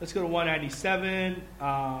 Yeah, let's go to 197.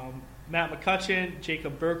 Matt McCutcheon,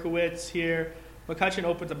 Jacob Berkowitz here. McCutcheon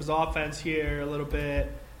opens up his offense here a little bit.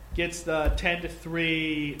 Gets the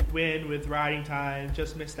 10-3 win with riding time.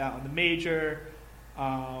 Just missed out on the major.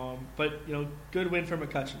 But, good win for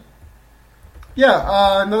McCutcheon.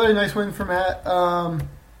 Yeah, another nice win for Matt.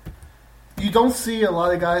 You don't see a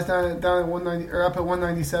lot of guys down at 190 or up at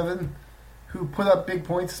 197 who put up big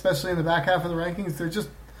points, especially in the back half of the rankings. They're just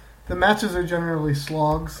the matches are generally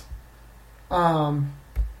slogs, unless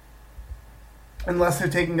they're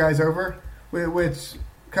taking guys over, which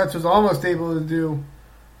Kutz was almost able to do.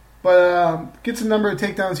 But gets a number of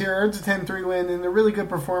takedowns here, earns a 10-3 win, and a really good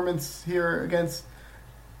performance here against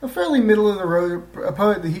a fairly middle-of-the-road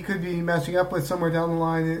opponent that he could be matching up with somewhere down the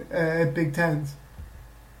line at Big Tens.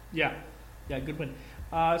 Yeah, good win.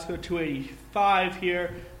 Let's go to 285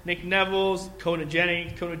 here. Nick Neville's, Conan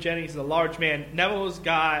Jennings. Conan Jennings is a large man. Neville's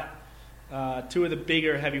got two of the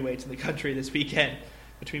bigger heavyweights in the country this weekend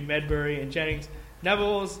between Medbury and Jennings.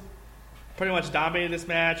 Neville's pretty much dominated this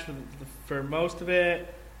match for most of it.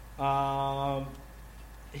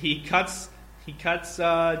 He cuts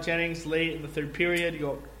Jennings late in the third period to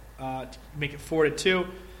go to make it 4-2.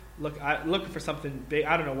 Looking for something big.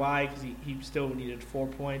 I don't know why, because he still needed 4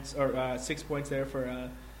 points or 6 points there for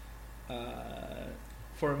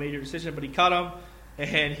a major decision, but he cut him,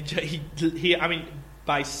 and he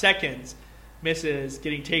by seconds misses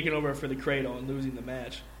getting taken over for the cradle and losing the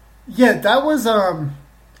match. Yeah, that was I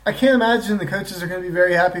can't imagine the coaches are going to be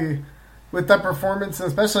very happy with that performance, and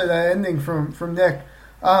especially that ending from Nick.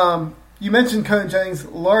 You mentioned Conan Jennings,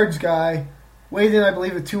 large guy, weighed in, I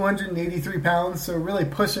believe, at 283 pounds, so really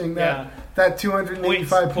pushing that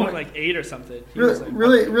 285 point like 8 or something.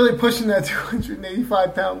 Really pushing that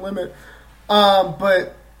 285 pound limit.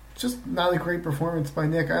 But just not a great performance by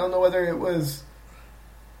Nick. I don't know whether it was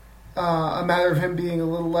a matter of him being a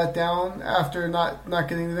little let down after not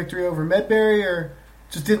getting the victory over Medbury, or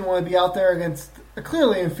just didn't want to be out there against a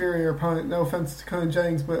clearly inferior opponent. No offense to Conan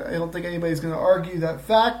Jennings, but I don't think anybody's going to argue that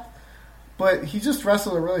fact. But he just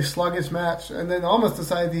wrestled a really sluggish match and then almost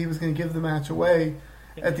decided that he was going to give the match away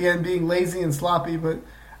at the end, being lazy and sloppy. But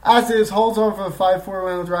as is, holds on for the 5-4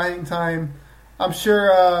 win with riding time. I'm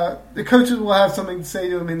sure the coaches will have something to say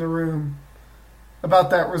to him in the room about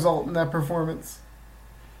that result and that performance.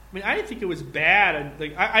 I mean, I didn't think it was bad.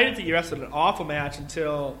 I didn't think he wrestled an awful match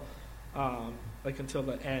until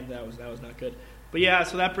the end. That was not good. But yeah,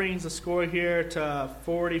 so that brings the score here to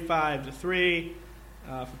 45-3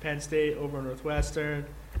 for Penn State over Northwestern.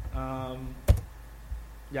 Not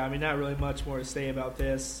really much more to say about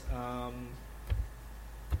this.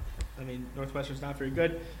 Northwestern's not very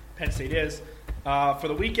good. Penn State is. For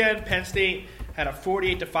the weekend, Penn State had a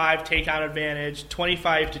 48-5 takeout advantage,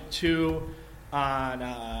 25-2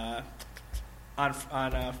 on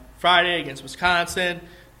Friday against Wisconsin,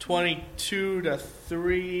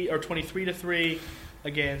 22-3 or 23-3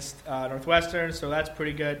 against Northwestern. So that's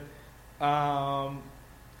pretty good.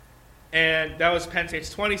 And that was Penn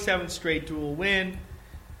State's 27th straight dual win,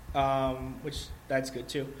 which that's good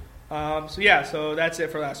too. So that's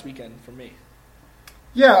it for last weekend for me.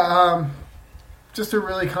 Yeah, just a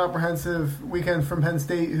really comprehensive weekend from Penn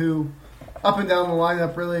State, who up and down the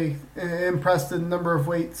lineup really impressed a number of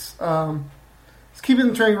weights. It's keeping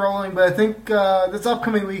the train rolling, but I think this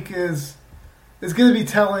upcoming week is going to be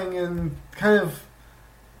telling and kind of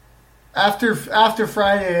After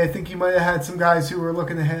Friday, I think you might have had some guys who were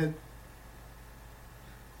looking ahead.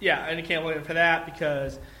 Yeah, and you can't blame him for that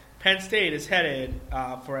because Penn State is headed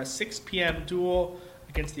for a 6 p.m. duel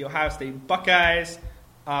against the Ohio State Buckeyes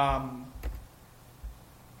on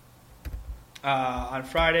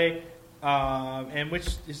Friday,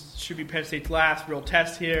 and should be Penn State's last real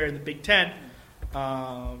test here in the Big Ten.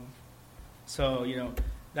 So,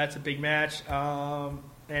 that's a big match. And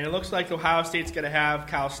it looks like Ohio State's going to have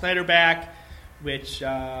Kyle Snyder back, which,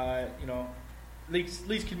 at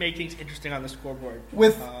least can make things interesting on the scoreboard.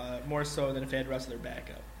 More so than if they had Russ their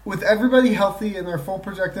backup. With everybody healthy in their full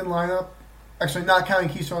projected lineup, actually not counting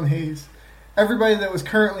Keyshawn Hayes, everybody that was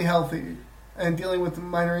currently healthy and dealing with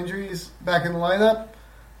minor injuries back in the lineup,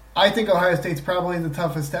 I think Ohio State's probably the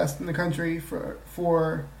toughest test in the country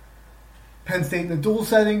for Penn State in the dual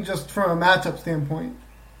setting, just from a matchup standpoint.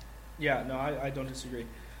 Yeah, no, I don't disagree.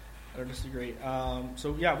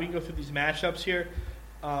 So, yeah, we can go through these matchups here.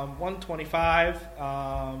 125,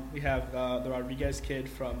 we have the Rodriguez kid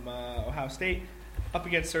from Ohio State up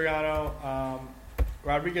against Soriano.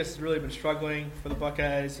 Rodriguez has really been struggling for the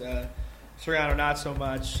Buckeyes. Soriano not so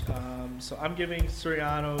much. So I'm giving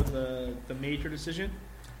Soriano the major decision.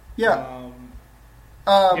 Yeah.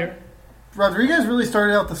 Here. Rodriguez really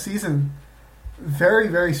started out the season very,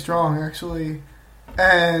 very strong, actually,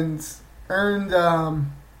 and earned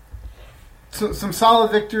some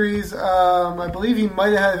solid victories. I believe he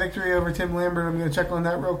might have had a victory over Tim Lambert. I'm going to check on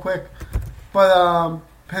that real quick. But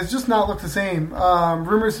has just not looked the same.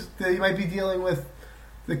 Rumors that he might be dealing with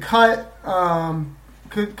the cut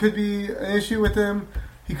could be an issue with him.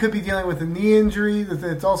 He could be dealing with a knee injury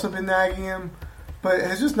that's also been nagging him. But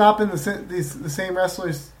has just not been the same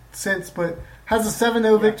wrestler since. But has a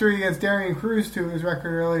 7-0 victory against Darian Cruz to his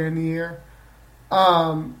record earlier in the year.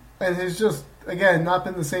 And has just, again, not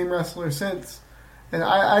been the same wrestler since. And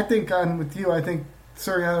I think I'm with you. I think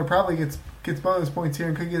Soriano probably gets bonus points here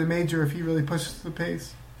and could get a major if he really pushes the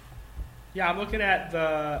pace. Yeah, I'm looking at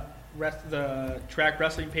the track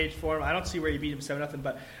wrestling page for him. I don't see where he beat him 7-0,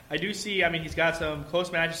 but I do see, he's got some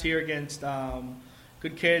close matches here against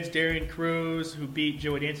good kids. Darian Cruz, who beat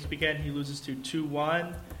Joey Dance this weekend, he loses to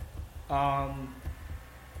 2-1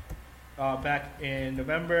 back in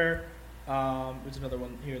November. There's another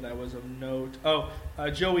one here that was of note.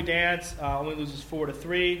 Joey Dance only loses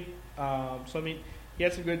 4-3. So he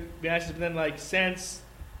had some good matches, but then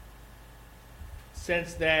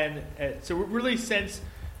since then, so really since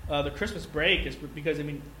the Christmas break is because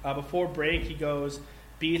before break he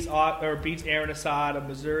beats Aaron Assad of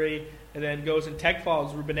Missouri, and then goes and tech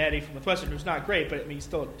falls Rubinetti from Northwestern, who's not great, but he's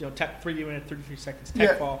still 3 minutes 33 seconds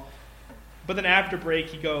tech fall. But then after break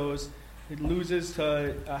he loses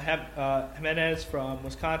to Jimenez from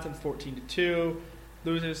Wisconsin 14-2,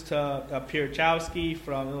 loses to Pierchowski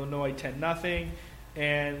from Illinois 10-0,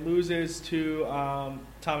 and loses to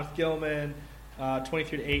Thomas Gilman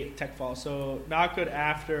 23-8 tech fall. So not good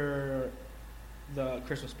after the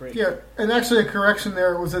Christmas break. Yeah, and actually a correction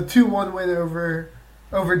there. It was a 2-1 win over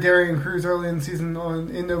Darian Cruz early in the season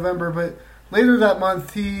in November, but later that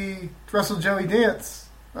month he wrestled Joey Dance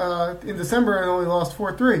in December and only lost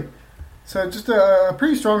 4-3. So just a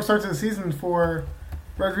pretty strong start to the season for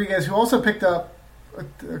Rodriguez, who also picked up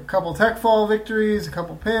a couple tech fall victories, a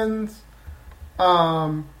couple pins,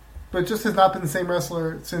 but just has not been the same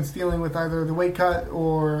wrestler since dealing with either the weight cut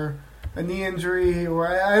or a knee injury, or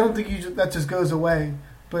I don't think that just goes away,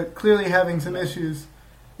 but clearly having some issues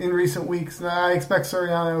in recent weeks. And I expect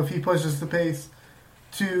Soriano, if he pushes the pace,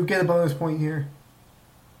 to get a bonus point here.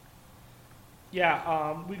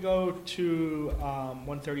 Yeah, we go to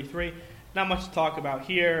 133. Not much to talk about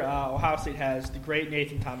here. Ohio State has the great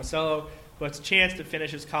Nathan Tomasello, who has a chance to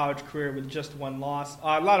finish his college career with just one loss.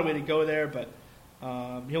 A lot of way to go there, but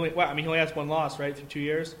he only has one loss, right, through 2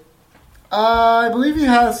 years? I believe he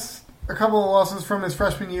has a couple of losses from his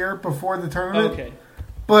freshman year before the tournament. Okay,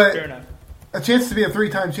 but fair enough. A chance to be a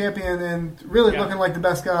 3-time champion and really looking like the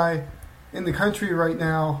best guy in the country right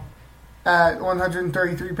now at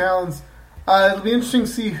 133 pounds. It'll be interesting to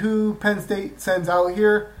see who Penn State sends out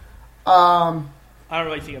here. I don't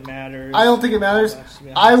really think it matters. I don't think it matters.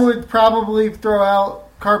 I would probably throw out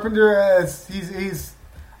Carpenter as he's.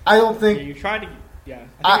 I don't think. Yeah, you're trying to. Yeah,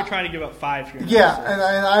 I think you're trying to give up 5 here. Yeah, and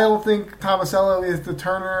I don't think Tomasello is the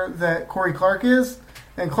Turner that Corey Clark is,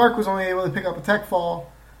 and Clark was only able to pick up a tech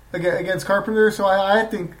fall against Carpenter. So I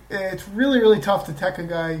think it's really, really tough to tech a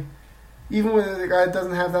guy, even when the guy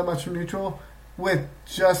doesn't have that much from neutral, with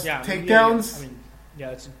just takedowns.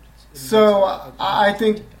 I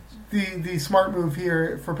think the smart move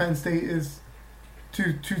here for Penn State is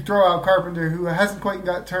to throw out Carpenter, who hasn't quite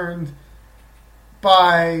got turned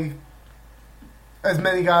by as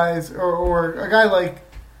many guys, or a guy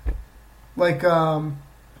like the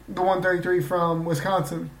 133 from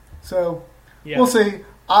Wisconsin. So we'll see.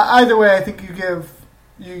 Either way, I think you give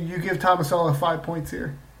Tomasello 5 points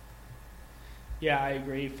here. Yeah, I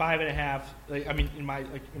agree. 5.5.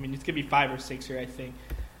 It's gonna be 5 or 6 here. I think.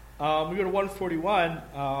 We go to 141.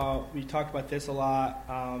 We talked about this a lot.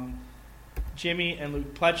 Jimmy and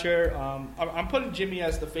Luke Pletcher. I'm putting Jimmy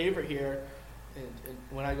as the favorite here. And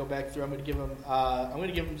when I go back through, I'm going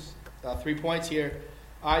to give him 3 points here.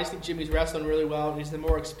 I just think Jimmy's wrestling really well. He's the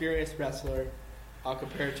more experienced wrestler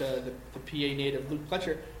compared to the PA native Luke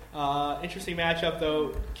Pletcher. Interesting matchup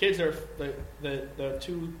though. Kids are the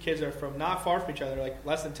two kids are from not far from each other, like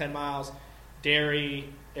less than 10 miles.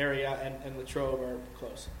 Derry area and Latrobe are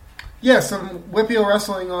close. Yeah, some Whippeal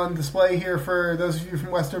wrestling on display here for those of you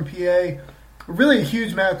from Western PA. Really a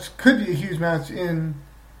huge match. Could be a huge match in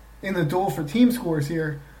the duel for team scores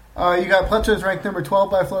here. You got Pletcher's ranked number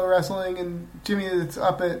 12 by Flow Wrestling, and Jimmy is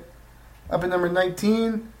up at number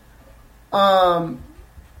 19.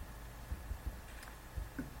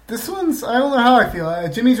 This one's, I don't know how I feel.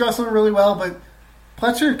 Jimmy's wrestling really well, but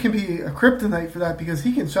Pletcher can be a kryptonite for that because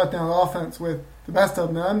he can shut down offense with the best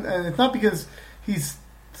of them. And it's not because he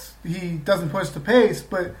doesn't push the pace,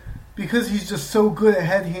 but because he's just so good at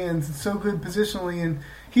head hands and so good positionally, and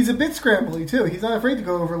he's a bit scrambly too. He's not afraid to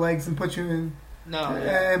go over legs and put you in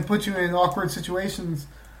awkward situations.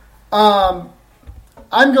 I'm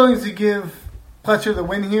going to give Pletcher the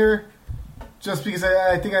win here, just because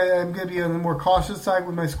I think I'm going to be on the more cautious side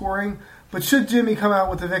with my scoring. But should Jimmy come out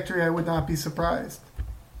with the victory, I would not be surprised.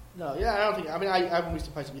 No, yeah, I don't think. I mean, I wouldn't be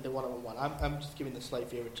surprised if either one of them won. I'm just giving the slight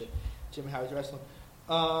favorite to Jimmy Howie's wrestling.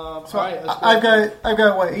 So right, I've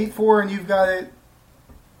got what 8-4, and you've got it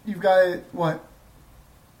what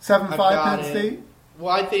 7-5 Penn State.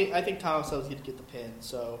 Well, I think Thomas Sells going to get the pin,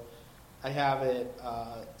 so I have it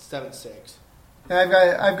 7-6. And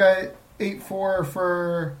I've got 8-4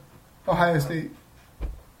 for Ohio State.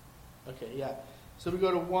 Okay, yeah. So we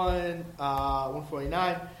go to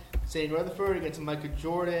 149. Zane Rutherford against Micah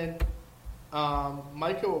Jordan.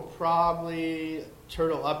 Micah will probably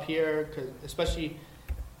turtle up here, cause especially.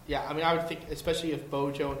 Yeah, I mean, I would think, especially if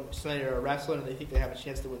Bojo and Snyder are wrestling and they think they have a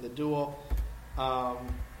chance to win the duel. But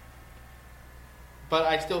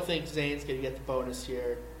I still think Zane's going to get the bonus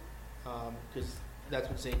here because that's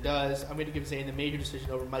what Zane does. I'm going to give Zane the major decision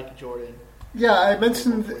over Micah Jordan. Yeah, I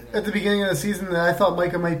mentioned at the beginning of the season that I thought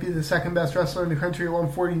Micah might be the second best wrestler in the country at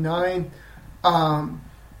 149.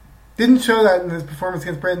 Didn't show that in his performance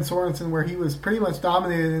against Brandon Sorensen, where he was pretty much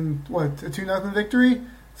dominated in, a 2-0 victory.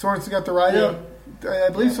 Sorensen got the ride out. I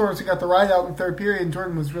believe Sorensen got the ride out in the third period, and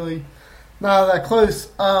Jordan was really not that close.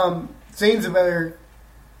 Zane's a better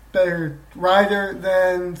rider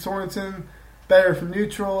than Sorensen, better from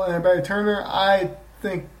neutral, and a better turner. I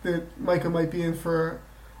think that Micah might be in for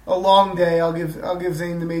a long day. I'll give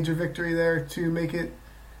Zane the major victory there to make it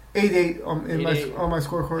 8-8 on my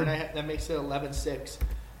scorecard. And that makes it 11-6.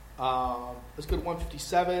 Let's go to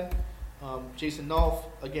 157. Jason Nolf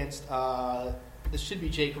against this should be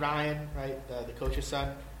Jake Ryan, right? The coach's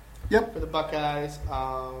son. Yep. For the Buckeyes.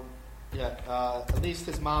 At least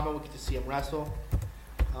his mama will get to see him wrestle.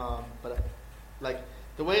 But like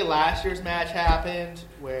the way last year's match happened,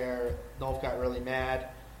 where Nolf got really mad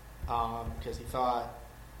because he thought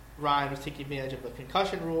Ryan was taking advantage of the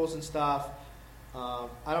concussion rules and stuff. I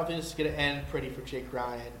don't think this is going to end pretty for Jake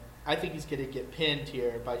Ryan. I think he's going to get pinned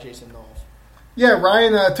here by Jason Nolf. Yeah,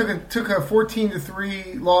 Ryan took a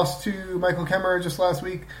 14-3 loss to Michael Kemmerer just last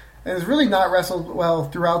week, and has really not wrestled well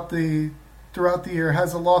throughout the year.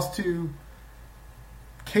 Has a loss to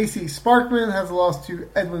Casey Sparkman. Has a loss to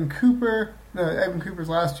Edwin Cooper. No, Edwin Cooper's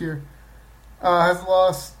last year. Has a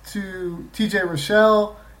loss to TJ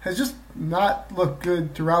Rochelle. Has just not looked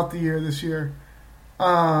good throughout the year this year.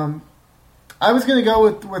 I was going to go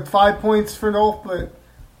with 5 points for Nolf, but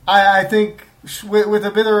I think with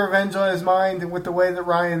a bit of revenge on his mind and with the way that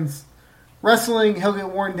Ryan's wrestling, he'll get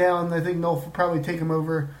worn down. I think Nolf will probably take him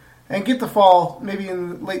over and get the fall maybe in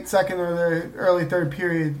the late second or the early third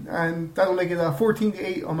period, and that'll make it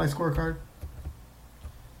 14-8 on my scorecard.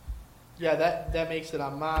 Yeah, that makes it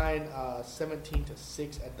on mine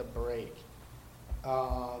 17-6 at the break.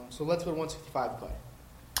 So let's go to 165 play.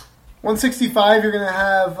 165, you're going to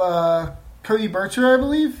have Cody Bircher, I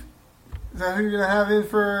believe. Is that who you're going to have in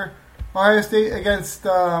for Ohio State against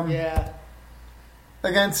Chenzo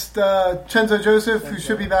Joseph, who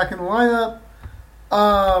should be back in the lineup?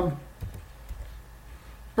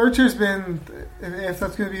 Bircher's been, if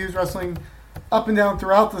that's going to be his wrestling, up and down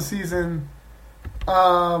throughout the season,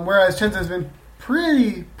 whereas Chenzo's been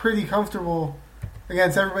pretty comfortable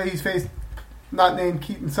against everybody he's faced not named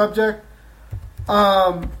Keaton Subject.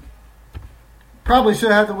 Probably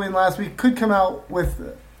should have had the win last week. Could come out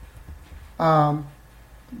with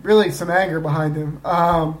really some anger behind him.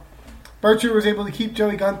 Bircher was able to keep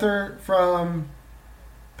Joey Gunther from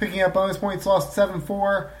picking up bonus points, lost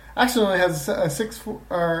 7-4. Actually only has a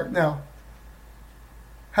 6-4,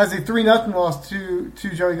 has a 3-0 loss to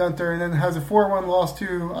Joey Gunther, and then has a 4-1 loss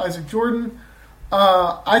to Isaac Jordan.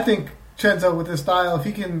 I think Chenzo, with this style, if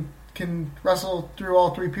he can wrestle through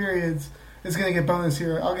all 3 periods, is going to get bonus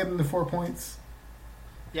here. I'll give him the 4 points.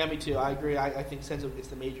 Yeah, me too. I agree. I think Chenzo gets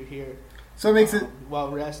the major here. So it makes it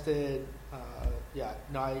well rested.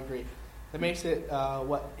 I agree. That makes it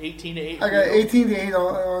 18-8. I got 18-8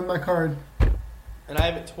 on my card, and I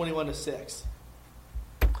have it 21-6.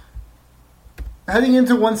 Heading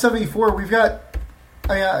into 174, we've got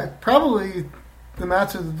probably the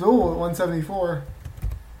match of the duel at 174.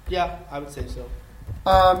 Yeah, I would say so.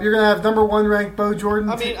 You're going to have number 1 ranked Bo Jordan.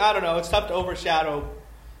 I mean, I don't know. It's tough to overshadow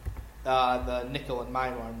the Nickel and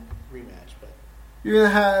Myanmar rematch, but you're going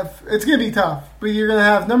to have, it's going to be tough, but you're going to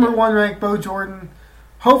have number 1 ranked Bo Jordan,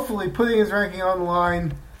 hopefully putting his ranking on the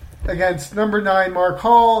line against number 9 Mark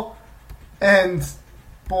Hall. And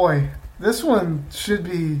boy, this one should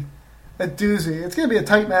be a doozy. It's going to be a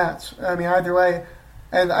tight match. I mean, either way.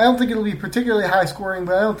 And I don't think it'll be particularly high scoring,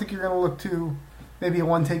 but I don't think you're going to look to maybe a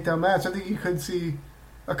 1 takedown match. I think you could see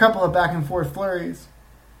a couple of back and forth flurries.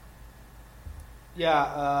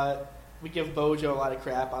 Yeah, we give Bojo a lot of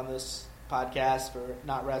crap on this podcast for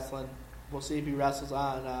not wrestling. We'll see if he wrestles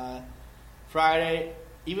on Friday.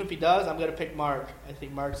 Even if he does, I'm going to pick Mark. I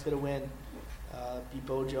think Mark's going to win. Beat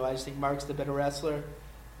Bojo. I just think Mark's the better wrestler.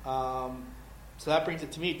 So that brings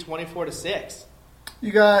it to me, 24-6.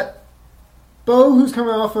 You got Bo, who's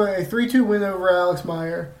coming off a 3-2 win over Alex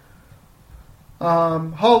Meyer.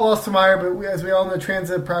 Hall lost to Meyer, but as we all know,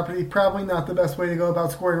 transit property, probably not the best way to go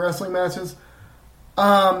about scoring wrestling matches.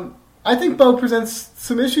 I think Bo presents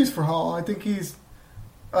some issues for Hall. I think he's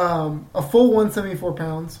a full 174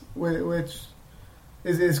 pounds, which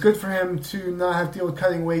is good for him to not have to deal with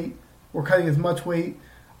cutting weight or cutting as much weight.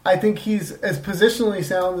 I think he's as positionally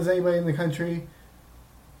sound as anybody in the country,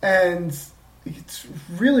 and it's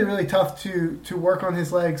really, really tough to work on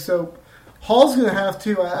his legs. So Hall's going to have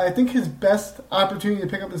to, I think his best opportunity to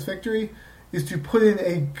pick up this victory is to put in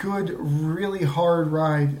a good, really hard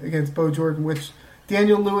ride against Bo Jordan, which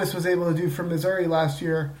Daniel Lewis was able to do from Missouri last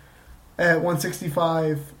year at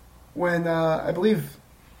 165 when I believe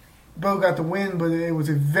Bo got the win, but it was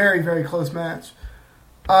a very, very close match.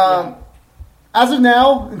 As of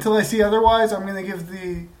now, until I see otherwise, I'm going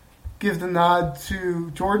to give the nod to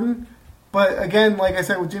Jordan. But again, like I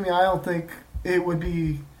said with Jimmy, I don't think it would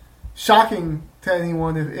be shocking to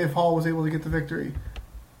anyone if Hall was able to get the victory.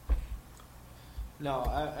 No,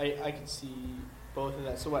 I can see both of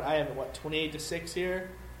that. So what, I have 28-6 here?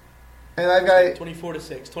 And I've got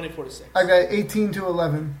 24-6. I've got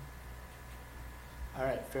 18-11. All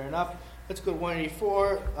right, fair enough. Let's go to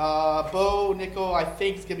 184. Bo, Nickel, I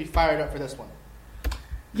think is going to be fired up for this one.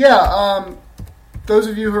 Yeah, those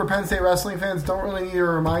of you who are Penn State wrestling fans don't really need a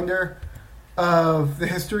reminder of the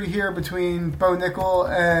history here between Bo Nickel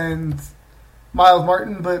and Miles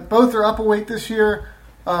Martin, but both are up a weight this year.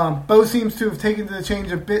 Bo seems to have taken to the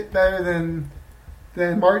change a bit better than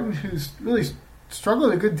Martin, who's really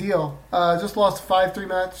struggled a good deal. Just lost a 5-3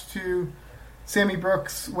 match to Sammy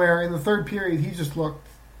Brooks, where in the third period he just looked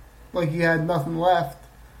like he had nothing left.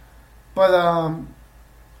 But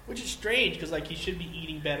which is strange because he should be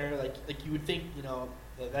eating better. Like you would think,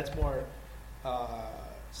 that's more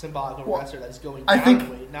symbolic of a wrestler that's going down in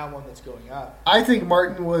weight, not one that's going up. I think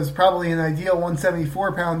Martin was probably an ideal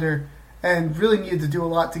 174 pounder and really needed to do a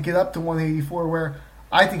lot to get up to 184, where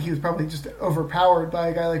I think he was probably just overpowered by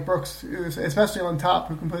a guy like Brooks, especially on top,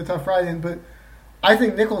 who can put a tough ride in. But I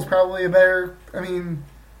think Nickel's probably has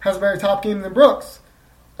a better top game than Brooks.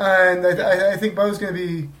 And I think Bo's going to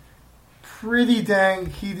be pretty dang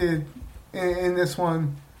heated in this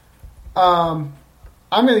one. I'm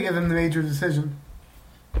going to give him the major decision.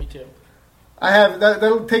 Me too. I have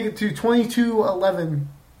that'll take it to 22-11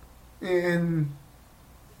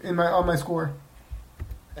 on my score.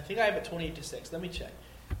 I think I have it 28-6. Let me check.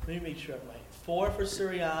 Let me make sure I'm right. 4 for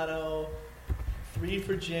Suriano, 3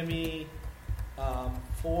 for Jimmy,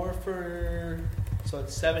 4 for, so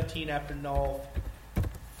it's 17 after Nolf,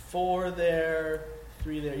 4 there,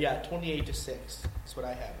 3 there. Yeah, 28-6 is what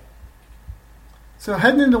I have. So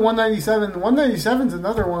heading into 197, 197 is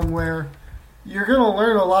another one where you're going to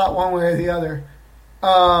learn a lot one way or the other.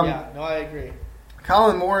 I agree.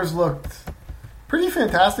 Colin Moore's looked pretty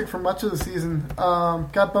fantastic for much of the season.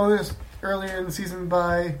 Got bonus earlier in the season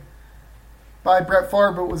by by Brett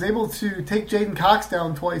Favre, but was able to take Jaden Cox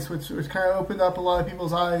down twice, which kind of opened up a lot of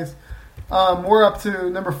people's eyes. Moore up to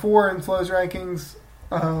number 4 in Flo's rankings.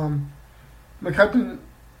 McCutcheon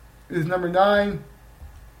is number 9.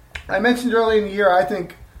 I mentioned early in the year, I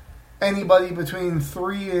think anybody between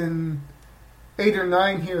 3 and 8 or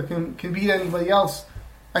 9 here can beat anybody else.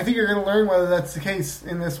 I think you're going to learn whether that's the case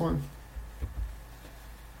in this one.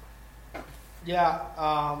 Yeah,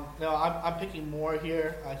 no, I'm picking Moore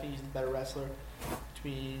here. I think he's the better wrestler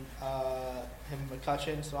between him and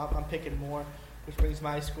McCutcheon, so I'm picking Moore, which brings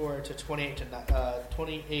my score to 28 to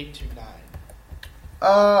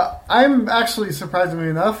 9. I'm actually, surprisingly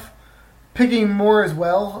enough, picking Moore as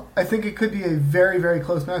well. I think it could be a very, very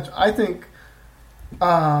close match. I think,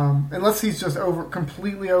 unless he's just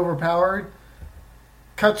completely overpowered,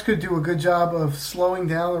 Kutch could do a good job of slowing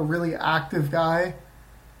down a really active guy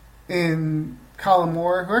in Colin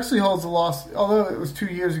Moore, who actually holds the loss, although it was 2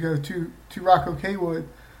 years ago, to Rocco Kaywood,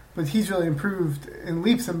 but he's really improved in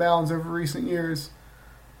leaps and bounds over recent years.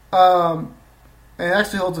 And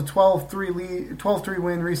actually holds a 12-3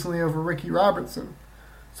 win recently over Ricky Robertson.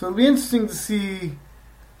 So it'll be interesting to see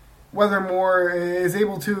whether Moore is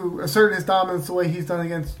able to assert his dominance the way he's done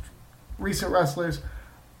against recent wrestlers.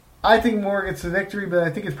 I think Moore gets the victory, but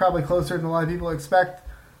I think it's probably closer than a lot of people expect.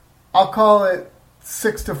 I'll call it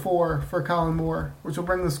 6-4 for Colin Moore, which will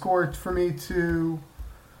bring the score for me to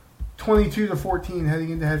 22-14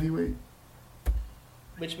 heading into heavyweight.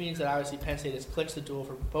 Which means that obviously Penn State has clinched the duel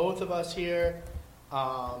for both of us here.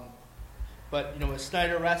 But with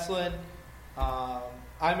Snyder wrestling,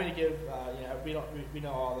 I'm going to give. We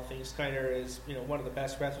know all the things. Snyder is one of the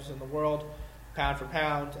best wrestlers in the world, pound for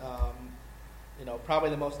pound.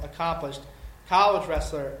 Probably the most accomplished college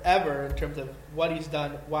wrestler ever in terms of what he's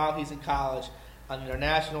done while he's in college on the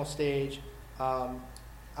international stage. I'm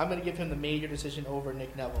going to give him the major decision over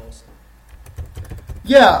Nick Neville's.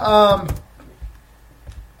 Yeah,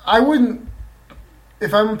 I wouldn't,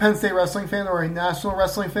 if I'm a Penn State wrestling fan or a national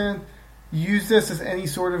wrestling fan, use this as any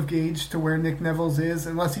sort of gauge to where Nick Neville's is,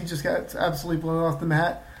 unless he just got absolutely blown off the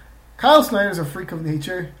mat. Kyle Snyder's a freak of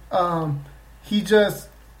nature. He just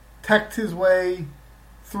teched his way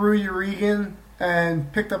through Urigan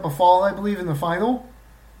and picked up a fall, I believe, in the final.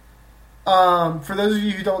 For those of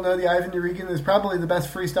you who don't know, the Ivan Urigan is probably the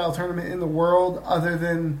best freestyle tournament in the world other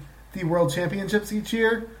than the World Championships each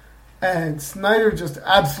year. And Snyder just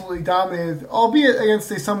absolutely dominated, albeit against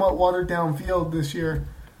a somewhat watered-down field this year.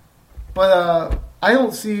 But I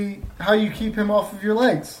don't see how you keep him off of your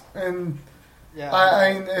legs. And yeah,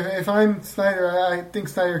 if I'm Snyder, I think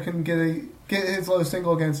Snyder can get his low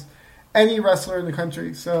single against any wrestler in the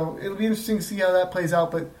country. So it'll be interesting to see how that plays out.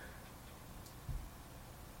 But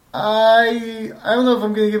I don't know if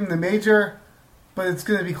I'm going to give him the major, but it's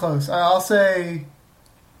going to be close. I'll say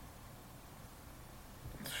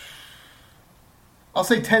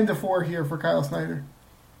 10-4 here for Kyle Snyder.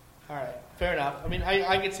 All right, fair enough. I mean,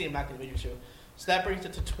 I can see him not going to beat you. So that brings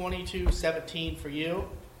it to 22-17 for you.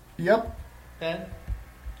 Yep. Ben?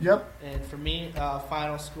 Yep. And for me,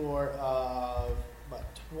 final score of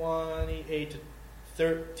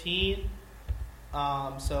 28-13.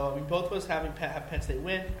 So we both of us have Penn State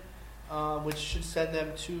win, which should send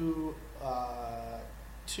them to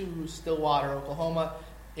Stillwater, Oklahoma,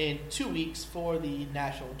 in 2 weeks for the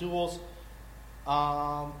national duels.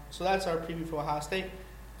 So that's our preview for Ohio State.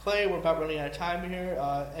 Clay, we're about running out of time here.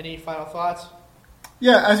 Any final thoughts?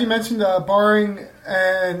 Yeah, as you mentioned, barring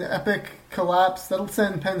an epic collapse, that'll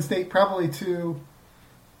send Penn State probably to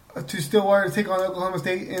Stillwater to take on Oklahoma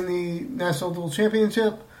State in the National Dual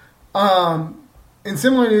Championship. In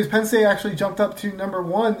similar news, Penn State actually jumped up to number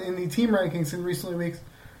 1 in the team rankings in recent weeks,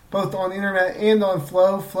 both on the internet and on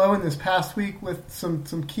Flow. Flow in this past week with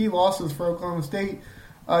some key losses for Oklahoma State.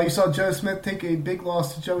 You saw Joe Smith take a big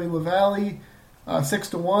loss to Joey LaValle,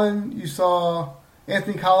 6-1. You saw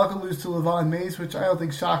Anthony Collica lose to Levon Mays, which I don't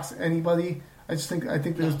think shocks anybody. I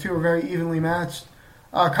think those two are very evenly matched.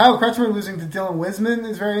 Kyle Crutchmer losing to Dylan Wisman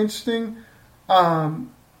is very interesting. I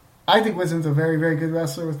think Wisman's a very, very good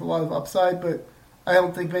wrestler with a lot of upside, but I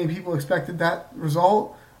don't think many people expected that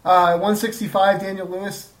result. 165, Daniel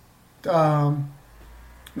Lewis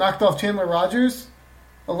knocked off Chandler Rogers,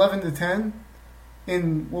 11-10.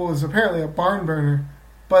 In what was apparently a barn burner.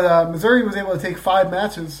 But Missouri was able to take 5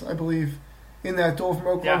 matches, I believe, in that duel from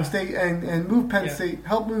Oklahoma State and move Penn State,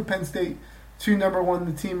 help move Penn State to number 1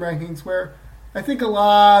 in the team rankings, where I think a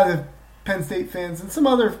lot of Penn State fans and some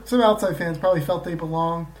outside fans probably felt they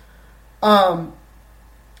belonged.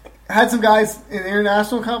 Had some guys in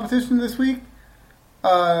international competition this week.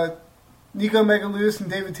 Nico Megaludis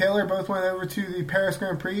and David Taylor both went over to the Paris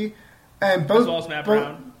Grand Prix. And both, as well as Matt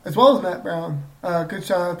Brown. as well as Matt Brown. Good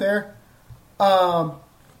shout out there.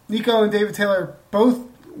 Nico and David Taylor, both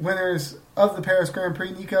winners of the Paris Grand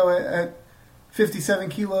Prix. Nico at 57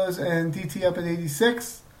 kilos and DT up at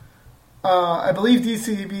 86. I believe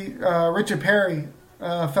DC beat Richard Perry,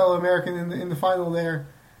 fellow American, in the final there.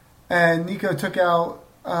 And Nico took out,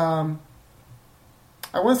 I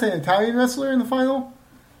want to say, an Italian wrestler in the final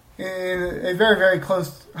in a very, very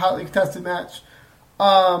close, hotly contested match.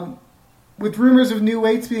 With rumors of new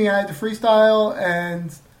weights being added to freestyle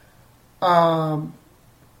and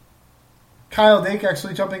Kyle Dake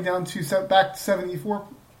actually jumping down back to 74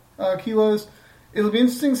 kilos, it'll be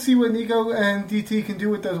interesting to see what Nico and DT can do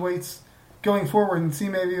with those weights going forward and see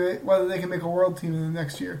maybe whether they can make a world team in the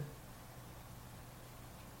next year.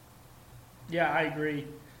 Yeah, I agree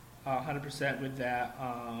 100% with that.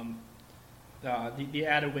 The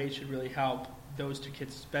added weight should really help those two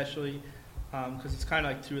kids especially because it's kind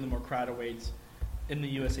of like two of the more crowded weights in the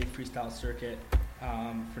USA freestyle circuit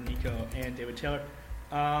for Nico and David Taylor.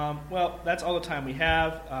 Well, that's all the time we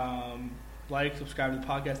have. Like, subscribe to the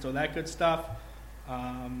podcast, all that good stuff.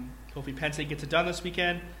 Hopefully Penn State gets it done this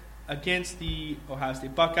weekend against the Ohio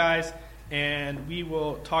State Buckeyes. And we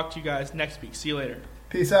will talk to you guys next week. See you later.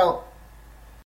 Peace out.